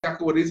sure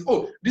exactly what it is.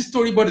 Oh, this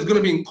storyboard is going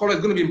to be in color,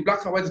 it's going to be in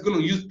black and white, it's going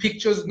to use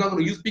pictures, it's not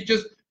going to use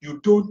pictures. You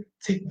don't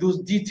take those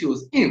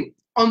details in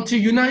until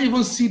you now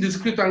even see the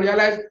script and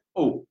realize,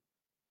 oh,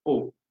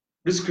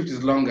 this script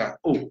is longer.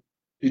 Oh,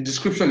 the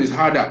description is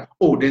harder.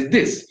 Oh, there's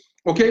this.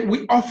 Okay,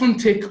 we often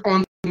take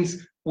on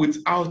things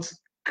without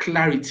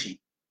clarity.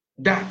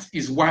 That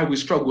is why we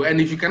struggle.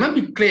 And if you cannot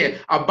be clear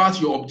about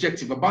your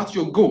objective, about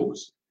your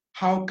goals,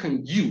 how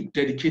can you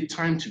dedicate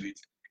time to it?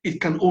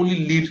 It can only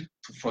lead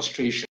to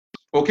frustration.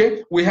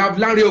 Okay, we have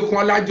Larry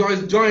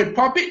Okwala joined.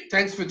 Poppy,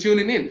 thanks for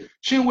tuning in.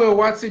 Chinwe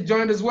Watsi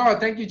joined as well.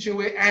 Thank you,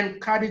 Chinwe.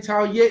 And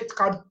Kaditao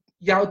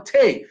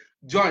Yaute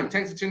joined.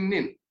 Thanks for tuning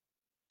in.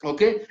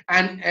 Okay,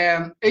 and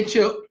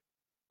Eche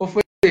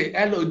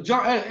hello,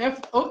 John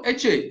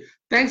Eche.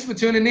 Thanks for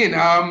tuning in.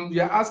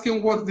 You're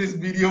asking what's this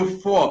video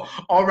for.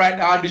 All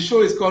right, the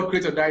show is called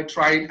Create or Die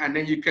Trying, and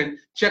then you can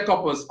check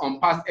up us on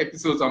past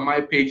episodes on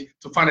my page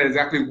to find out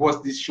exactly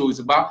what this show is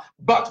about.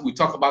 But we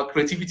talk about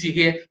creativity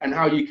here and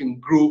how you can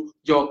grow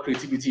your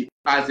creativity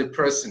as a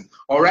person.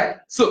 All right,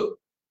 so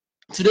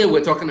today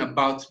we're talking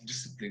about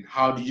discipline.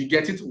 How do you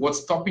get it? What's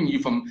stopping you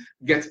from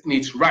getting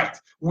it right?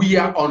 We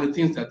are on the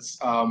things that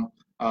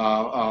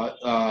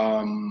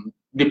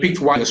depict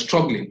why you're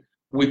struggling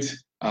with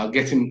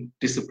getting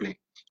discipline.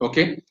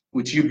 Okay,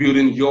 with you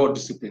building your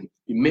discipline.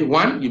 You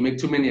make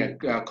too many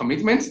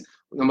commitments.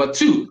 Number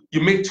 2, you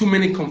make too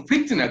many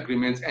conflicting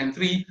agreements. And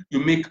 3, you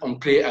make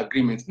unclear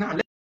agreements. Now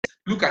let's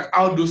look at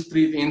how those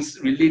 3 things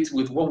relate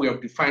with what we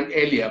have defined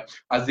earlier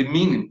as the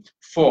meaning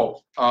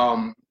for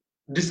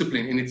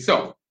discipline in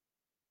itself.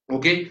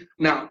 Okay,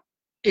 now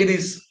it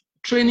is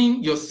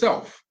training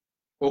yourself,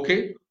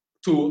 okay,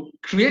 to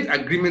create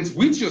agreements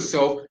with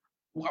yourself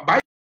by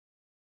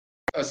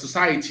a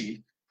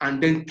society and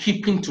then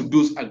keeping to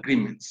those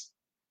agreements.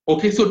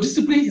 Okay, so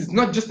discipline is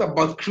not just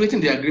about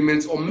creating the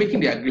agreements or making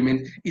the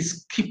agreement,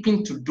 it's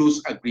keeping to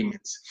those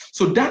agreements.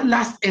 So that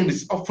last end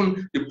is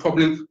often the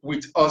problem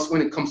with us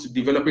when it comes to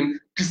developing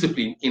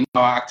discipline in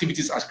our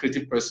activities as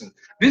creative persons.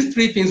 These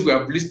 3 things we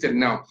have listed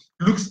now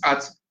looks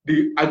at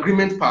the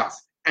agreement part,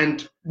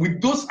 and with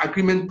those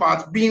agreement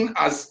parts being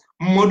as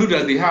modeled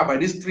as they have by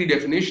these 3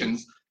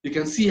 definitions, you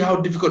can see how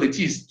difficult it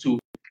is to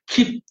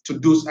keep to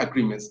those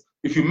agreements.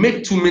 If you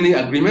make too many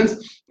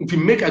agreements, if you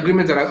make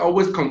agreements that are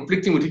always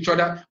conflicting with each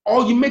other,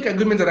 or you make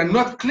agreements that are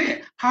not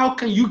clear, how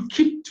can you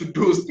keep to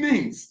those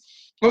things?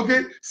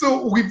 Okay,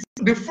 so with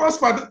the first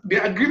part,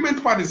 the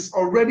agreement part is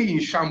already in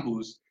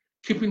shambles.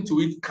 Keeping to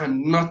it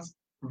cannot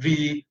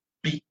really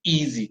be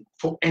easy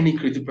for any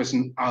creative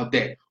person out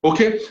there.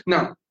 Okay,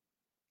 now,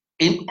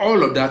 in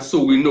all of that,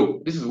 so we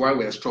know this is why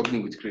we're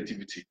struggling with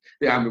creativity.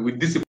 Yeah, I mean, with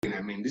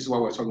discipline, this is why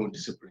we're struggling with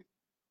discipline.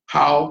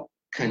 How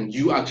can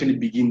you actually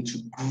begin to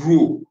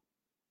grow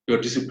your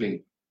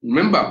discipline?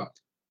 Remember,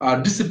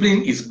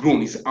 discipline is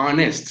grown, it's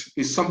earnest,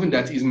 it's something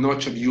that is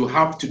nurtured. You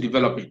have to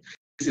develop it.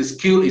 It's a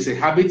skill, it's a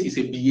habit, it's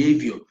a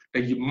behavior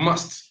that you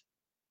must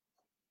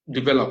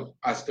develop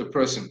as a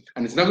person.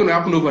 And it's not going to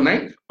happen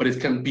overnight, but it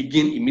can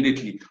begin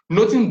immediately.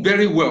 Noting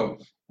very well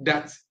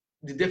that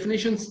the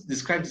definition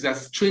describes it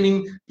as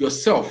training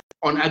yourself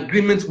on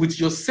agreements with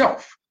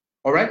yourself.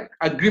 All right,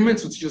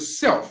 agreements with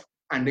yourself,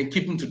 and then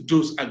keeping to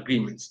those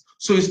agreements.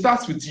 So it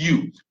starts with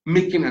you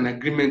making an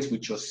agreement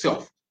with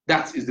yourself.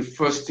 That is the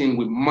first thing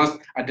we must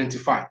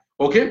identify.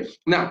 Okay,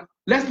 now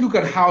let's look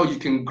at how you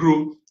can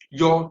grow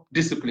your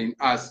discipline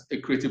as a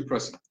creative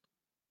person.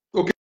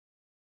 Okay,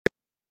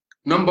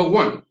 number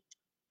one,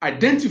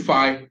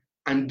 identify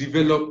and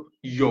develop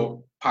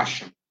your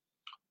passion.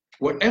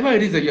 Whatever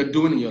it is that you're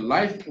doing in your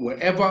life,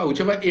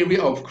 whichever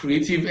area of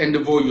creative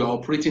endeavor you're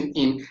operating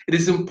in, it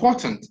is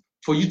important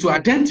for you to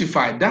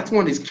identify. That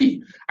one is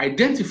key.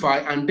 Identify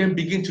and then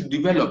begin to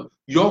develop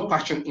your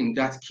passion in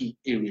that key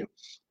area.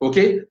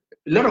 Okay?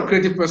 A lot of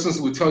creative persons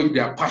will tell you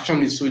their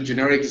passion is so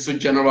generic, it's so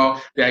general,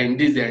 they're in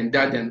this, they're in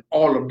that, and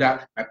all of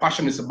that. My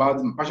passion is about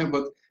them, passion,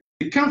 but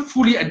they can't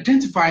fully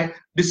identify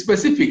the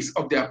specifics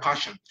of their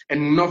passion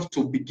enough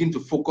to begin to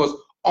focus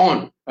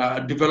on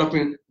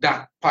developing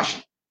that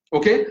passion.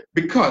 Okay?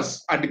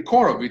 Because at the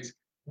core of it,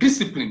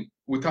 discipline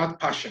without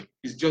passion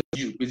is just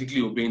you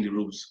basically obeying the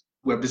rules.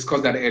 We have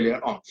discussed that earlier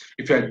on.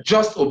 If you're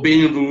just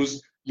obeying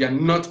rules, you're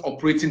not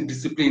operating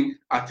discipline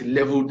at the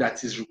level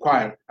that is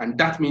required. And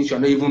that means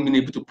you're not even being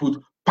able to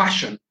put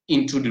passion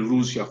into the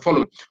rules you're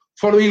following.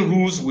 Following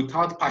rules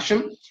without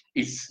passion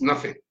is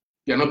nothing.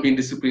 You're not being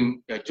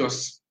disciplined, you're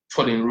just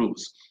following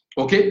rules.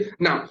 Okay?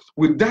 Now,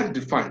 with that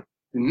defined,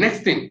 the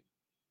next thing,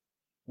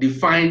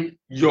 define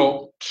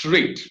your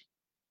trade.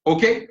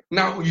 Okay,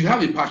 now you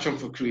have a passion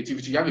for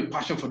creativity, you have a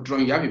passion for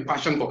drawing, you have a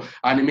passion for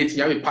animating,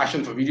 you have a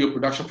passion for video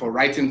production, for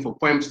writing, for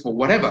poems, for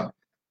whatever.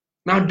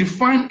 Now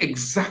define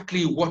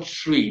exactly what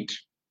trade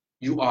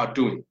you are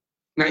doing.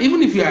 Now,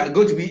 even if you are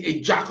going to be a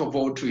jack of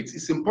all trades,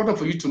 it's important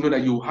for you to know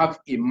that you have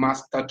a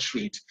master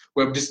trade.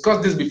 We have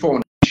discussed this before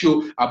on the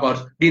show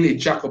about being a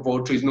jack of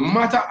all trades. No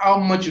matter how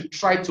much you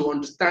try to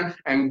understand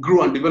and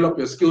grow and develop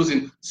your skills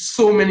in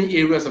so many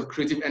areas of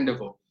creative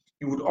endeavor,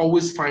 you would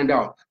always find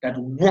out that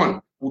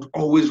one would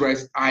always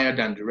rise higher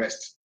than the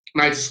rest.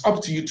 Now it's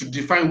up to you to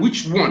define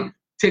which one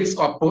takes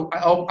up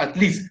at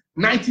least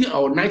 90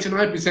 or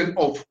 99%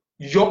 of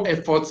your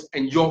efforts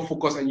and your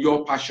focus and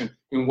your passion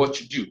in what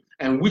you do,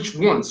 and which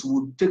ones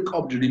would take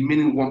up the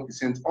remaining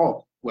 1%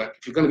 of, well,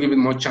 if you're going to give it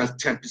more chance,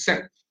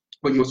 10%.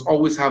 But you must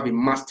always have a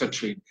master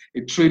trade,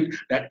 a trade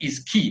that is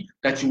key,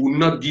 that you will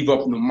not give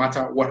up no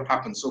matter what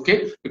happens,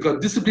 okay? Because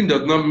discipline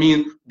does not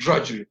mean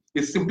drudgery.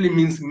 It simply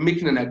means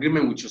making an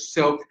agreement with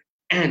yourself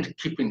and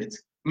keeping it.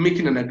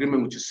 Making an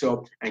agreement with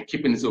yourself and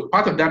keeping it. So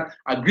part of that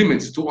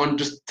agreement is to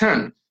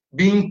understand,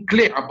 being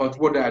clear about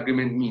what the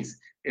agreement means.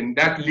 And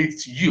that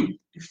leads to you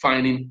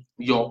defining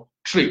your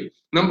trade.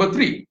 Number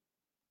three,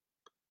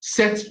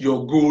 set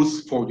your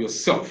goals for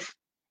yourself.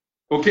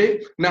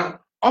 Okay? Now,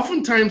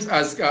 oftentimes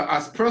as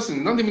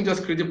persons, not even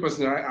just creative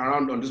persons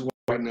around on this world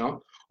right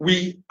now,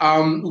 we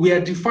are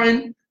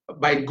defined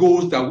by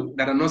goals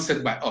that are not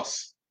set by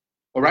us.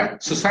 All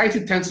right?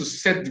 Society tends to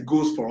set the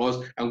goals for us,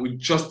 and we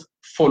just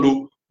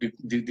follow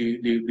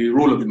the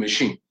role of the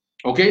machine.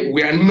 Okay?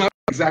 We are not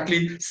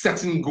exactly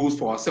setting goals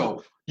for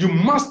ourselves. You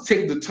must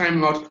take the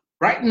time out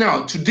right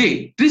now,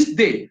 today, this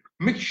day.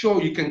 Make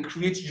sure you can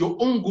create your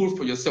own goals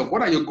for yourself.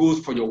 What are your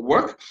goals for your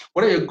work?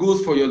 What are your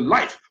goals for your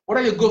life? What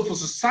are your goals for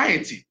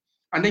society?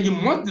 And then you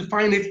must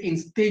define it in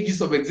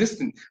stages of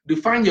existence.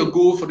 Define your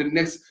goals for the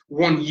next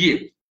 1 year.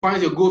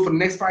 Define your goals for the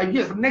next 5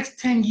 years, for the next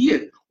 10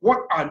 years.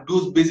 What are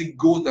those basic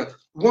goals that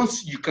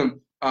once you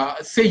can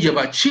say you've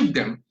achieved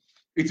them,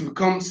 it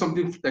becomes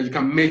something that you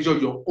can measure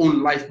your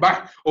own life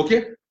by,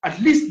 okay?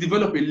 At least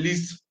develop a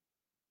list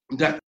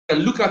that you can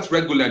look at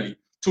regularly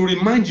to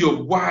remind you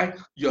of why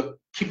you're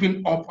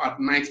keeping up at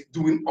night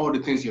doing all the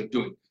things you're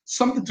doing.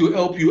 Something to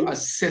help you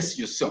assess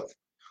yourself,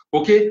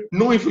 okay?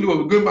 Knowing fully well,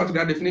 we're going back to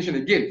that definition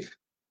again.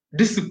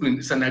 Discipline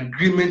is an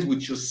agreement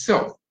with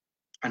yourself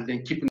and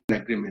then keeping an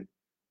agreement.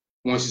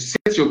 Once you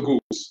set your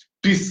goals,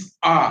 this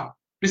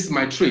is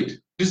my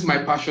trade, this is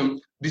my passion,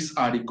 these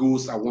are the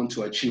goals I want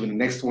to achieve in the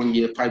next 1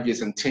 year, 5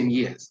 years, and 10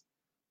 years.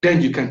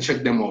 Then you can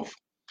check them off.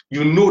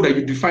 You know that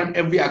you define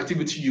every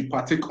activity you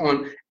partake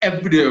on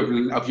every day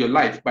of your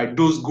life by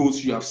those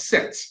goals you have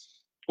set.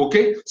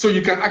 Okay? So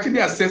you can actually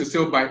assess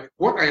yourself by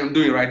what I am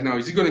doing right now.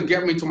 Is it going to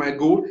get me to my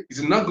goal? Is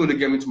it not going to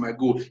get me to my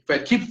goal? If I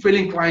keep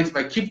failing clients, if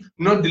I keep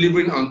not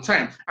delivering on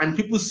time, and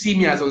people see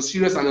me as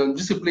unserious and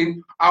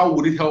undisciplined, how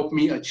would it help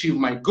me achieve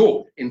my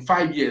goal in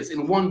 5 years,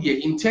 in 1 year,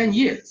 in 10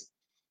 years?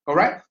 All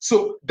right?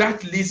 So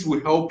that list will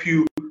help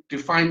you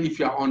define if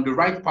you are on the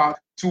right path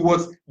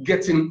towards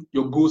getting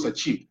your goals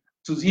achieved,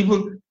 to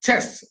even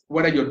test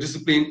whether your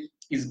discipline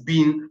is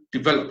being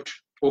developed.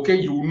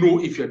 Okay? You will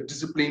know if you're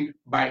disciplined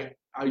by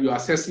you're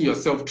assessing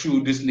yourself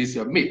through this list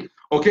you have made.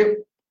 Okay?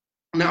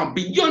 Now,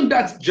 beyond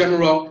that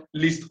general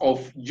list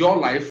of your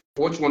life,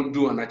 what you want to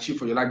do and achieve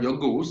for your life, your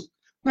goals,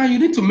 now you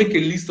need to make a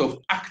list of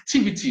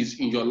activities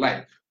in your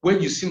life where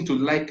you seem to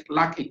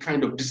lack a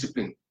kind of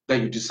discipline that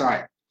you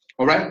desire.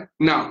 All right?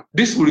 Now,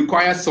 this will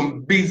require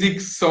some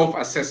basic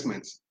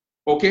self-assessments.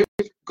 Okay?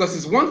 Because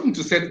it's one thing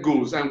to set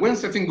goals, and when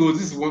setting goals,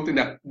 this is one thing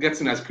that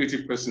gets in as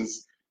creative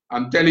persons.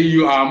 I'm telling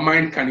you, our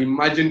mind can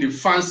imagine the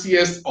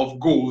fanciest of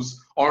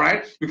goals. All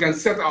right, we can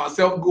set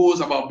ourselves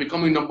goals about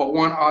becoming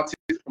 #1 artist,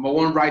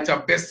 #1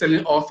 writer,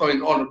 best-selling author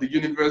in all of the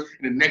universe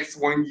in the next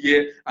 1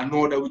 year, and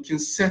all that. We can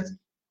set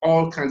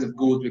all kinds of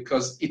goals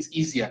because it's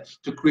easier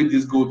to create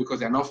these goals because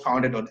they're not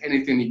founded on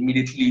anything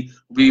immediately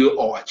real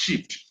or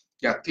achieved.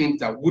 They are things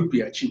that would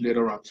be achieved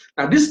later on.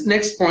 Now, this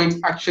next point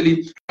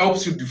actually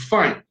helps you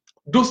define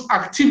those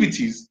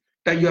activities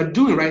that you are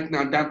doing right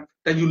now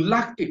that you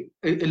lack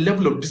a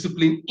level of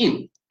discipline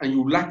in, and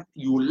you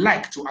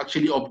like to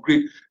actually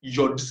upgrade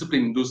your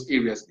discipline in those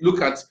areas.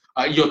 Look at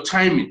your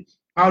timing.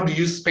 How do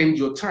you spend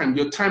your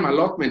time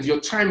allotment, your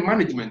time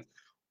management?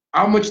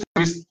 How much time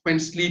do you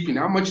spend sleeping?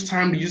 How much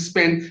time do you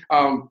spend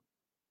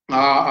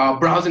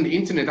browsing the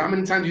internet? How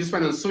many time do you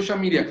spend on social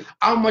media?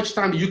 How much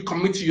time do you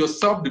commit to your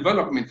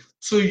self-development,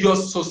 to your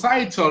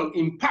societal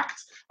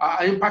impact,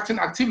 impacting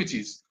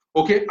activities?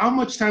 Okay, how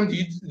much time do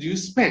you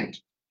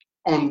spend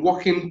on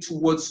working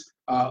towards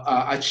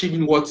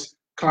achieving what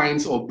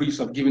clients or briefs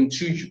have given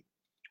to you?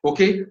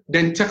 Okay,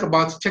 then check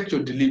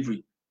your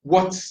delivery.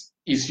 What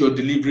is your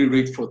delivery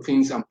rate for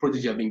things and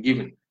projects you have been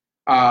given?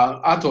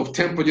 Out of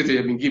 10 projects that you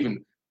have been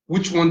given,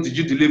 which one did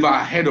you deliver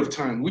ahead of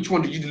time? Which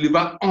one did you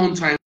deliver on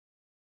time?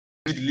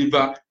 Did you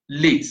deliver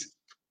late?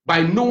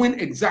 By knowing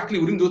exactly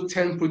within those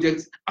 10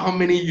 projects how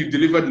many you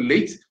delivered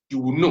late, you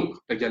will know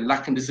that you're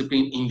lacking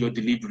discipline in your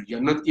delivery. You're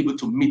not able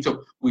to meet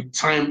up with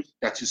time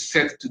that you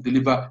set to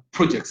deliver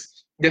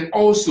projects. Then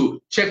also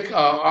check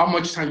how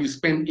much time you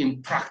spend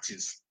in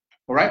practice.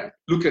 All right,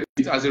 look at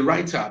it as a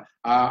writer.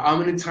 How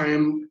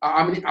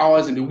many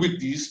hours in the week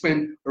do you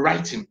spend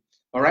writing?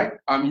 All right,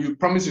 you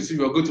promise yourself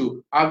you are going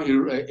to have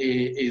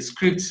a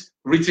script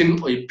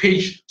written or a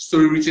page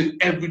story written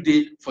every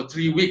day for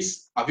 3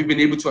 weeks. Have you been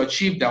able to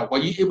achieve that? Were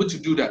you able to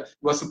do that?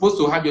 You are supposed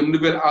to have your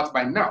novel out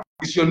by now.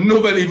 Is your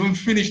novel even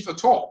finished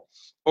at all?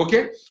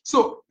 Okay,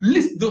 so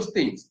list those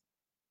things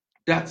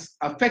that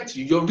affect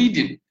you, your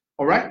reading.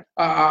 All right,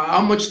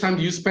 how much time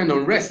do you spend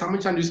on rest? How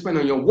much time do you spend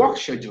on your work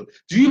schedule?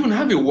 Do you even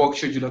have a work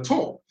schedule at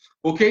all?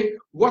 Okay,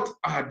 what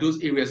are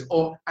those areas?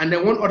 And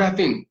then one other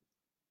thing,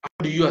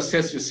 how do you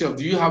assess yourself?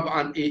 Do you have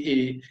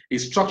a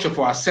structure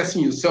for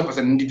assessing yourself as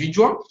an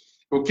individual?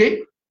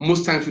 Okay,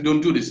 most times we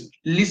don't do this.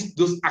 List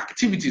those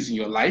activities in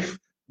your life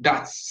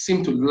that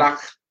seem to lack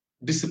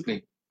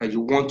discipline that you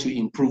want to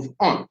improve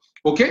on.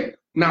 Okay,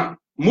 now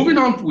moving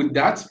on with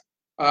that,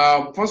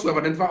 once we have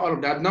identified all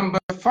of that, number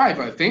 5,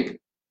 I think,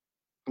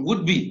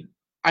 would be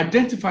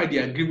identify the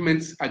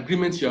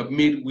agreements you have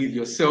made with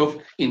yourself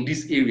in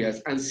these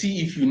areas and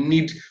see if you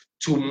need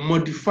to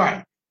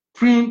modify,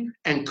 prune,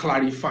 and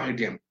clarify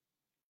them.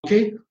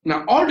 Okay,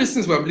 now all these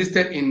things we have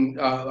listed in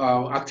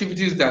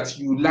activities that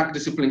you lack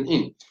discipline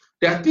in.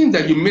 There are things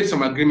that you made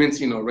some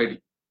agreements in already.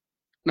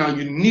 Now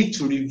you need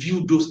to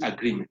review those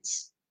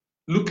agreements.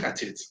 Look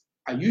at it.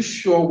 Are you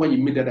sure when you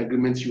made that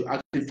agreement you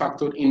actually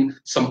factored in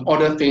some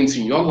other things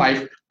in your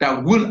life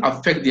that will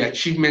affect the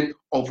achievement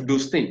of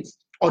those things?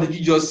 Or did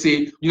you just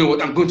say, you know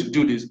what, I'm going to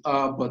do this,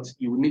 but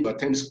you will need to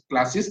attend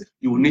classes,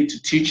 you will need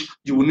to teach,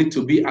 you will need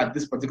to be at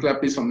this particular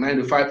place from 9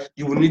 to 5,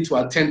 you will need to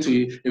attend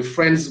to a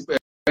friend's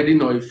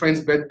wedding or a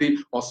friend's birthday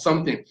or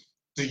something.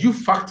 Do you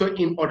factor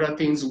in other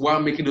things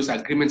while making those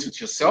agreements with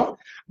yourself?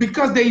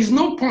 Because there is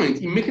no point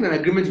in making an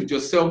agreement with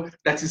yourself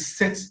that is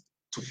set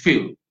to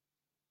fail.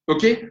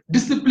 Okay?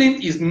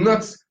 Discipline is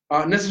not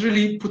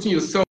necessarily putting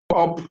yourself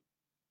up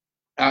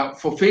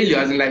for failure,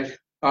 as in like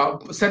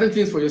certain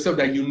things for yourself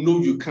that you know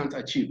you can't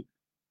achieve.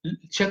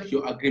 Check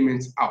your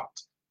agreements out.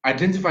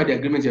 Identify the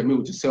agreements you have made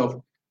with yourself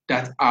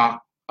that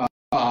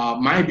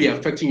might be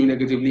affecting you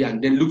negatively,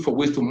 and then look for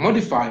ways to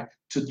modify,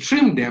 to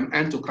trim them,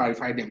 and to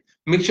clarify them.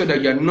 Make sure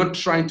that you're not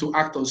trying to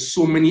act on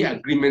so many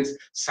agreements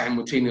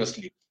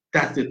simultaneously.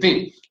 That's the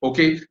thing.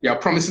 Okay? You're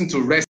promising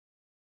to rest,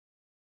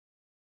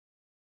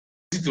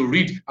 to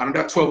read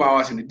another 12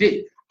 hours in a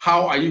day.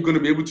 How are you going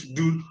to be able to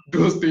do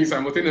those things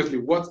simultaneously?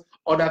 What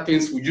other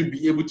things will you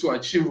be able to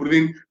achieve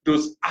within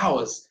those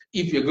hours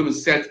if you're going to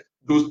set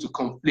those to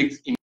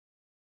conflict,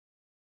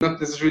 not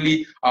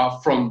necessarily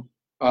from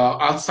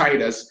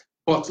outsiders,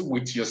 but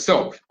with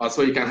yourself?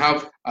 So you can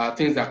have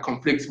things that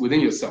conflict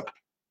within yourself.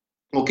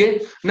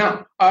 Okay,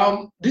 now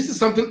this is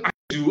something I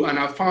do, and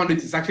I found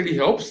it actually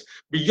helps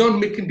beyond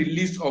making the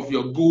list of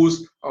your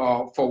goals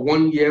for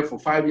 1 year, for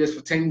 5 years,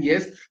 for 10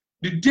 years.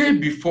 The day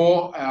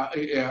before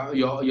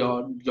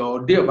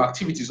your day of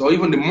activities, or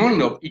even the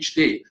morning of each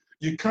day,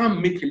 you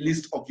can make a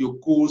list of your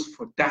goals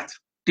for that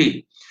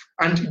day.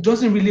 And it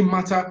doesn't really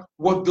matter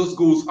what those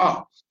goals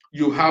are.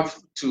 You have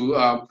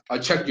to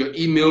check your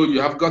email. You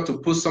have got to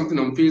post something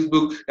on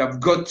Facebook. You have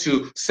got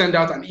to send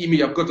out an email.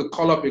 You have got to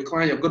call up a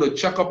client. You've got to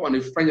check up on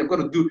a friend. You've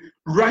got to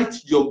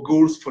write your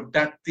goals for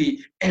that day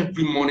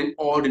every morning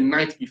or the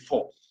night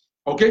before.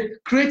 Okay,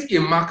 create a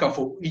marker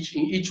for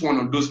each one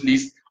of those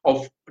lists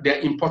of their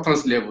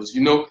importance levels.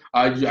 You know,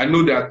 I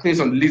know there are things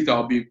on the list that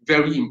will be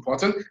very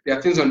important. There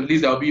are things on the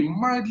list that will be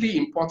mildly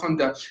important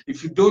that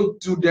if you don't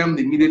do them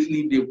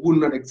immediately, they will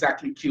not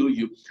exactly kill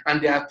you.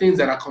 And there are things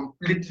that are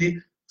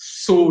completely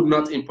so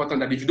not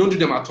important that if you don't do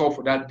them at all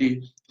for that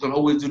day, You can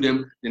always do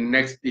them the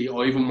next day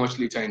or even much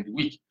later in the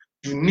week.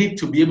 You need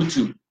to be able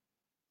to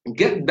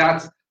get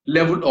that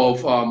level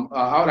of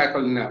how do I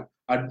call it now,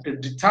 a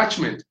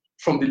detachment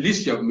from the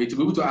list you have made, to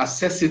be able to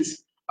assess it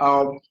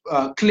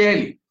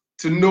clearly,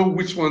 to know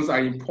which ones are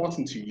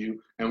important to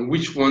you and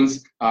which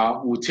ones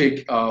will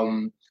take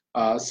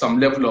some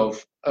level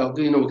of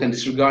we can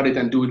disregard it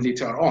and do it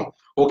later on.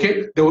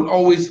 Okay, there will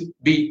always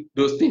be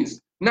those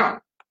things.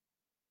 Now,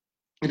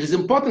 it is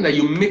important that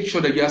you make sure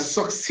that you are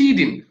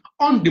succeeding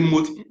on the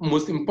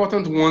most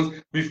important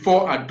ones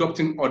before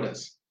adopting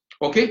others.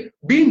 Okay,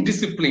 being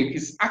disciplined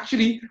is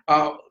actually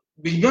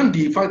beyond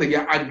the fact that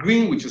you're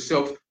agreeing with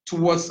yourself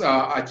towards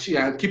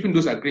keeping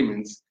those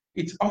agreements.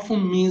 It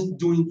often means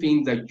doing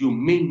things that you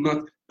may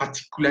not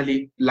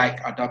particularly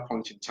like at that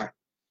point in time.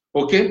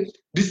 Okay,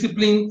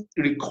 discipline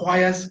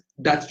requires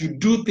that you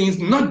do things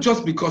not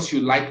just because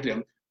you like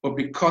them, but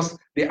because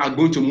they are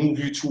going to move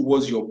you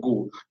towards your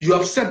goal. You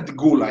have set the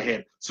goal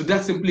ahead. So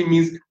that simply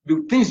means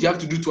the things you have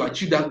to do to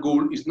achieve that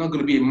goal is not going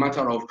to be a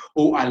matter of,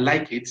 oh, I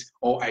like it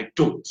or I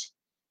don't.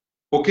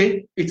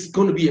 Okay, it's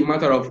going to be a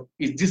matter of,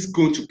 is this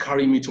going to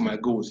carry me to my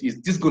goals?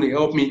 Is this going to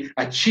help me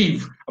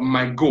achieve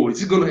my goal?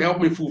 Is it going to help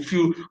me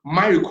fulfill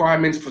my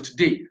requirements for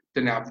today?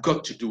 Then I've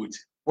got to do it.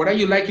 Whether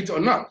you like it or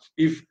not,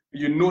 if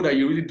you know that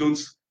you really don't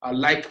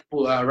like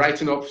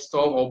writing up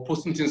stuff or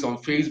posting things on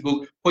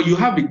Facebook, but you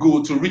have a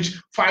goal to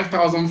reach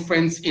 5,000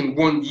 friends in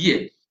 1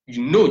 year,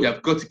 you know you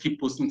have got to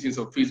keep posting things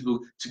on Facebook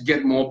to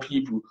get more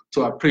people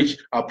to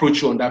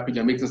approach you on that page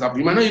and make things happen.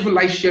 You might not even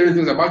like sharing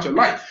things about your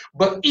life,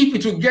 but if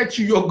it will get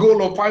you your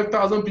goal of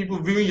 5,000 people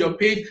viewing your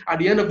page at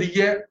the end of the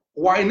year,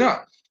 why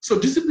not? So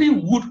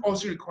discipline would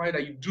also require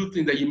that you do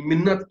things that you may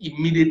not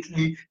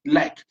immediately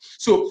like.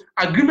 So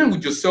agreement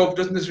with yourself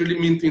doesn't necessarily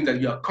mean things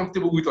that you are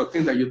comfortable with or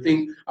things that you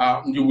think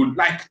you would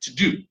like to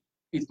do.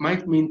 It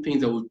might mean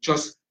things that will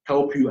just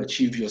help you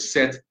achieve your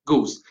set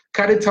goals.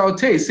 Kade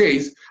Taute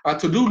says,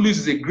 To-Do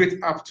List is a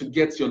great app to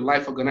get your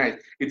life organized.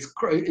 It's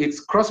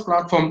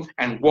cross-platform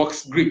and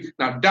works great.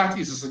 Now, that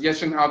is a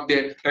suggestion out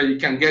there that you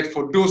can get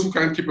for those who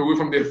can't keep away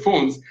from their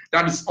phones.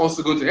 That is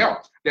also going to help.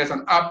 There's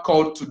an app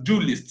called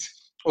To-Do List.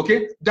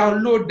 Okay,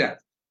 download that.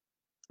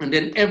 And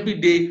then every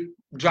day,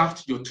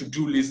 draft your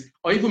to-do list,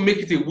 or even make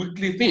it a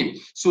weekly thing,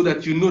 so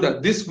that you know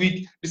that this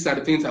week these are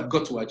the things I've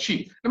got to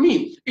achieve. I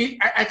mean,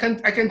 I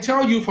can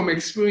tell you from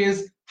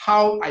experience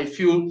how I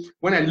feel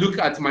when I look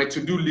at my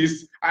to-do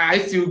list. I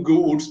still go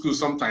old school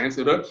sometimes.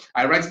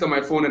 I write it on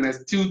my phone and I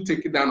still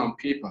take it down on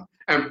paper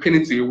and pin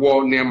it to a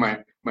wall near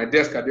my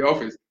desk at the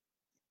office.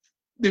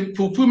 The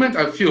fulfillment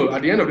I feel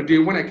at the end of the day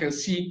when I can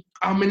see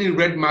how many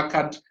red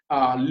marked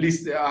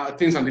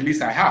things on the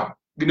list I have.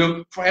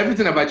 For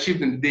everything I've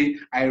achieved in the day,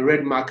 I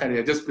red marker it.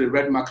 I just put a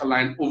red marker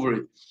line over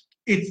it.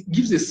 It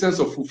gives a sense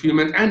of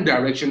fulfillment and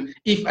direction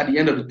if at the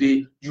end of the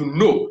day, you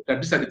know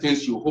that these are the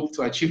things you hope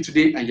to achieve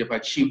today and you've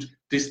achieved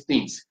these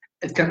things.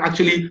 It can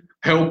actually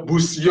help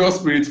boost your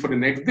spirit for the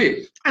next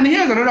day. And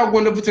here's another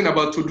wonderful thing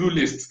about to-do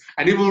lists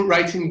and even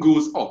writing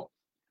goals up.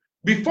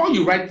 Before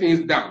you write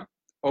things down,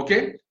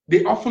 okay,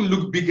 they often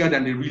look bigger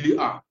than they really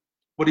are.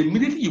 But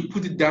immediately you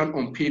put it down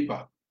on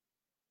paper,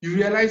 you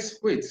realize,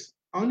 wait,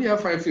 I only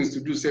have 5 things to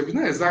do, so it's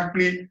not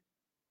exactly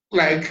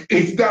like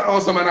it's that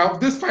awesome. And out of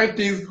these 5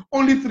 things,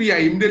 only 3 are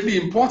immediately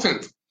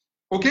important.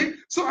 Okay,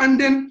 so and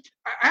then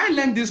I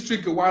learned this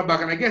trick a while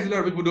back, and I guess a lot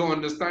of people don't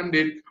understand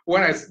it.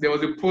 There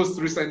was a post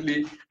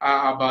recently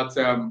about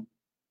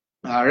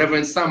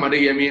Reverend Sam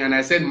Adeyemi, and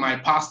I said my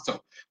pastor.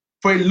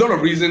 For a lot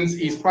of reasons,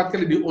 he's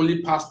practically the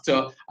only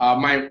pastor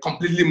my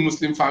completely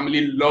Muslim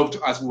family loved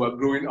as we were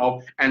growing up,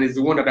 and is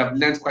the one that I've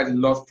learned quite a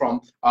lot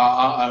from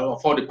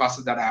of all the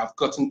pastors that I have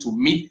gotten to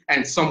meet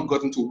and some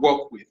gotten to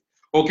work with.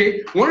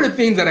 Okay, one of the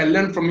things that I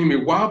learned from him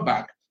a while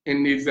back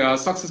in his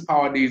Success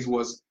Power days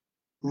was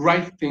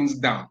write things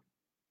down.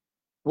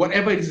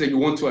 Whatever it is that you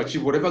want to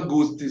achieve, whatever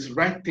goals it is,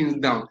 write things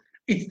down.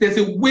 There's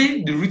a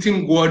way the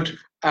written word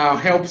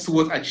helps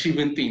towards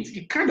achieving things.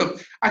 It kind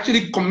of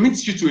actually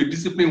commits you to a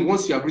discipline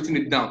once you have written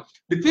it down.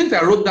 The things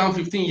I wrote down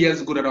 15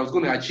 years ago that I was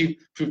going to achieve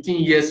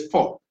 15 years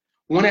for,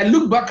 when I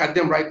look back at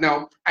them right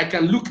now, I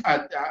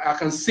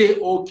can say,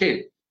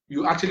 okay,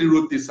 you actually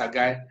wrote this,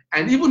 guy.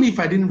 And even if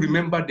I didn't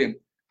remember them,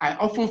 I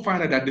often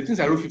find out that the things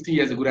I wrote 15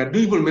 years ago that I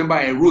don't even remember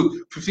I wrote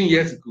 15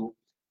 years ago,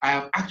 I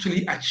have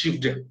actually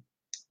achieved them.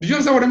 Do you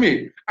understand what I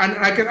mean? And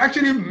I can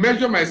actually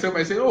measure myself.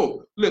 I say,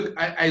 oh, look,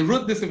 I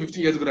wrote this in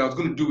 15 years ago that I was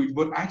going to do it,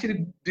 but I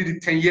actually did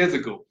it 10 years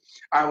ago.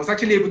 I was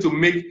actually able to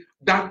make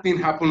that thing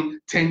happen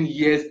 10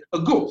 years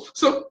ago.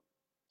 So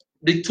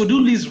the to-do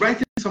list,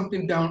 writing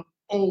something down,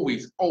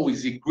 always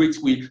a great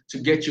way to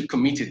get you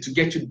committed, to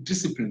get you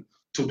disciplined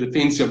to the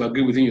things you have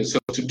agreed within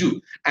yourself to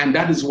do. And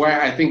that is why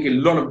I think a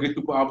lot of great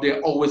people out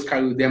there always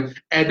carry with them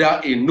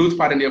either a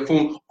notepad in their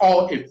phone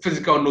or a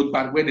physical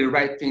notepad where they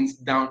write things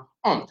down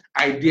on.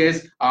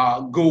 Ideas,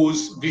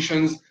 goals,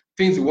 visions,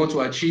 things you want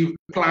to achieve,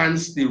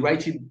 plans, they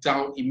write it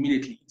down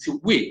immediately. It's a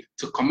way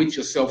to commit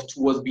yourself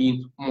towards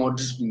being more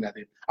disciplined at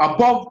it.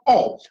 Above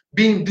all,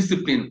 being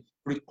disciplined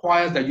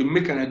requires that you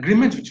make an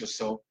agreement with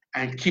yourself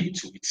and keep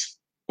to it.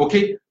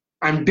 Okay?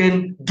 and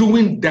then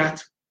doing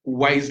that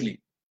wisely.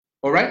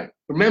 All right?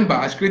 Remember,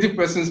 as creative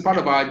persons, part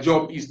of our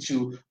job is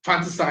to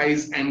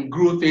fantasize and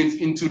grow things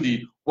into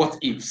the what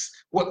ifs.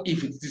 What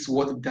if it's this,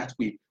 what if that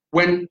way?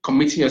 When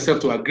committing yourself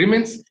to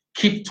agreements,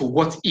 keep to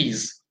what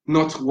is,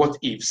 not what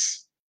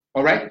ifs.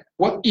 All right?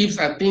 What ifs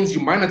are things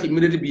you might not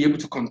immediately be able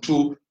to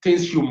control,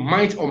 things you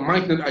might or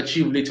might not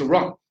achieve later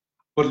on.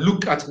 But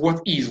look at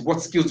what is,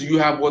 what skills do you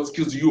have, what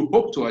skills do you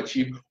hope to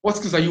achieve, what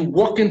skills are you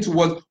working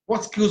towards,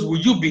 what skills will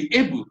you be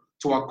able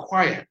to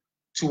acquire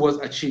towards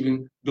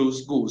achieving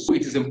those goals. So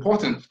it is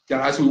important that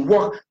as we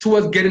work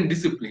towards getting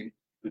discipline,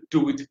 we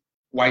do it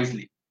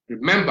wisely.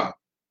 Remember,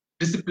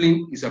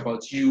 discipline is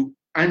about you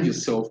and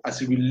yourself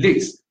as it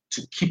relates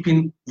to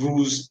keeping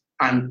rules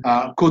and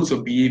codes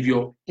of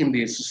behavior in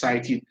the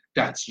society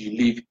that you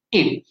live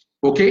in.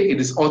 Okay,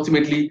 it is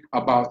ultimately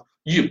about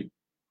you.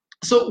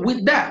 So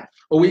with that,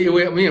 I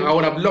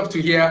would have loved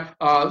to hear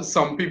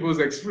some people's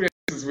experiences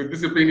with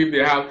discipline, if they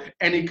have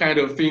any kind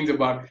of things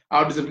about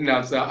how discipline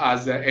has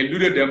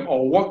eluded them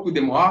or worked with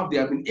them, or how they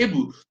have been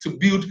able to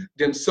build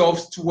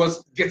themselves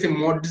towards getting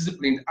more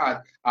disciplined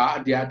at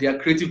their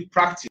creative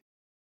practice.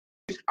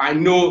 I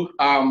know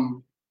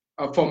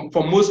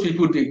for most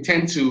people, they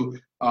tend to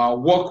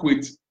work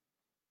with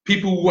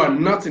people who are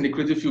not in the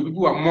creative field,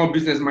 people who are more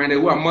business-minded,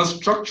 who are more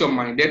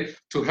structure-minded,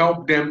 to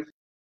help them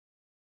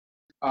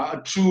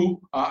through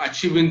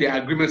achieving their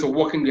agreements or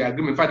working the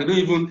agreement. In fact, they don't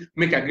even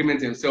make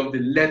agreements themselves. They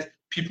let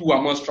people who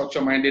are more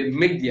structure-minded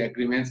make the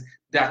agreements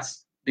that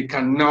they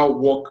can now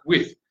work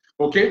with.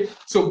 Okay?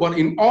 So, but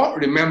in all,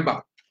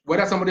 remember,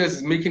 whether somebody else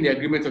is making the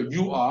agreement or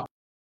you are,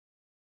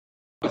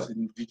 as an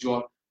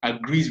individual,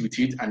 agrees with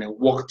it and then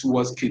work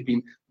towards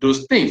keeping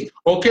those things.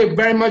 Okay,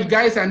 very much,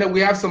 guys. And then we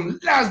have some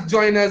last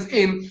joiners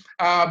in.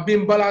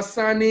 Bimbala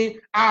Sani.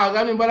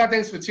 Bimbala,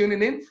 thanks for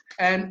tuning in.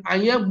 And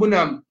Anya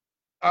Bunam.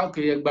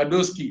 Okay,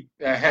 Badowski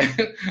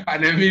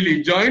and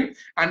Emily joined,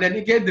 and then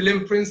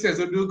Nkedelim Princess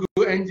Odugu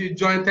NG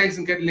joined. Thanks,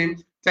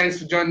 Nkedelim. Thanks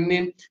for joining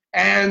in.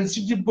 And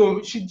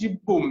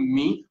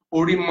Shijibomi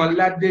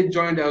Orimolade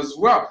joined as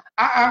well.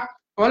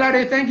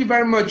 Olade, thank you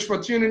very much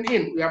for tuning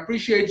in. We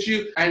appreciate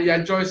you, and you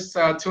are just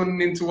tuning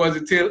in towards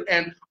the tail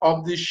end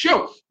of the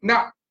show.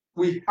 Now,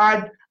 we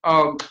had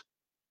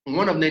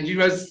one of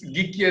Nigeria's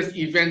geekiest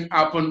events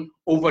happen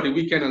over the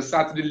weekend on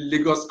Saturday,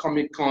 Lagos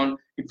Comic Con.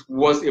 It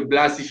was a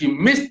blast. If you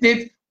missed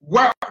it,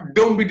 well,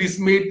 don't be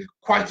dismayed.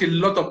 Quite a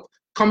lot of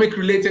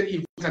comic-related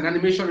events and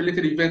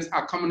animation-related events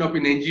are coming up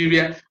in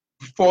Nigeria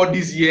before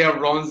this year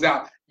runs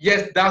out.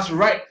 Yes, that's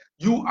right.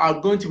 You are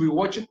going to be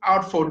watching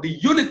out for the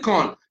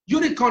Unicorn.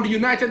 Unicorn, the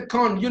United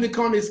Con.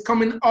 Unicorn is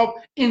coming up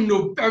in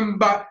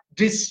November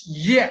this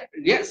year.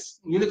 Yes,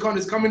 Unicorn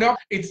is coming up.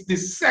 It's the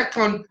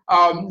second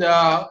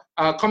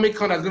Comic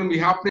Con that's going to be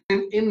happening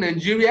in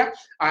Nigeria.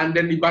 And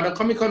then the Ibadan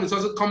Comic Con is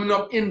also coming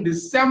up in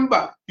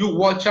December. You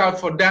watch out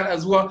for that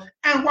as well.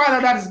 And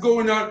while that is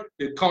going on,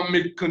 the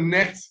Comic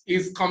Connect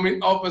is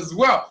coming up as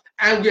well.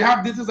 And we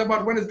have details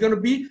about when it's going to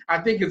be. I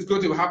think it's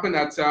going to happen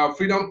at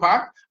Freedom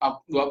Park.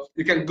 Well,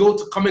 you can go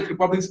to Comic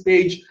Republic's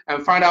page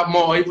and find out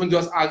more, or even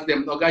just ask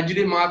them.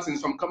 Ogajide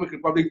Martins from Comic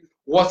Republic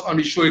was on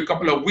the show a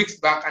couple of weeks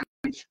back,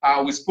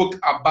 and we spoke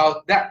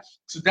about that.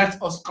 So that's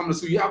also coming.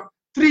 So you have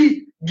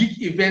 3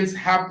 geek events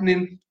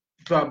happening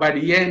by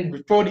the end,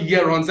 before the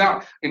year runs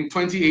out in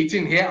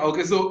 2018 here.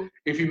 Okay, so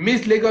if you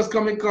missed Lagos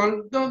Comic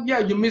Con,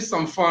 you missed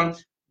some fun,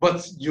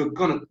 but you're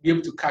gonna be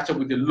able to catch up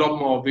with a lot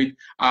more of it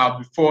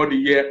before the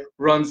year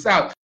runs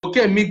out.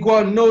 Okay,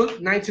 Miguel No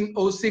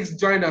 1906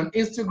 joined on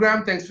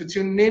Instagram. Thanks for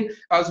tuning in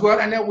as well.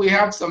 And then we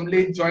have some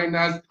late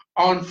joiners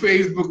on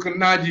Facebook,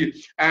 Naji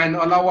and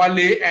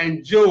Olawale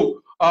and Joe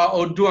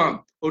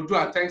Oduam.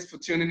 Odua, thanks for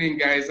tuning in,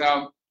 guys.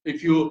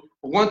 If you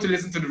want to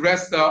listen to the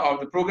rest of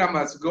the program,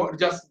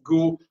 just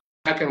go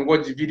back and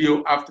watch the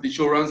video after the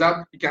show runs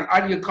out. You can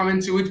add your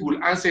comment to it.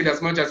 We'll answer it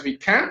as much as we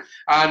can.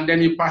 And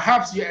then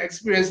perhaps your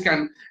experience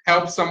can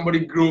help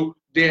somebody grow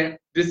their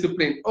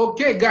discipline.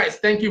 Okay, guys,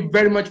 thank you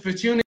very much for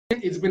tuning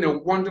in. It's been a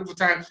wonderful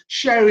time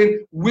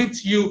sharing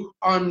with you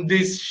on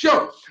this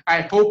show.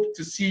 I hope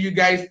to see you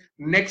guys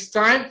next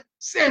time,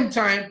 same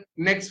time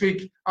next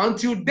week.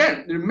 Until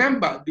then,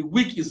 remember, the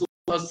week is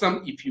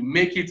awesome if you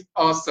make it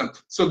awesome.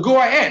 So go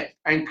ahead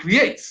and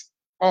create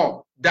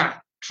all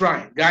that.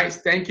 Try. Guys,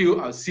 thank you.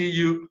 I'll see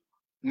you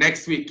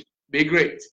next week. Be great.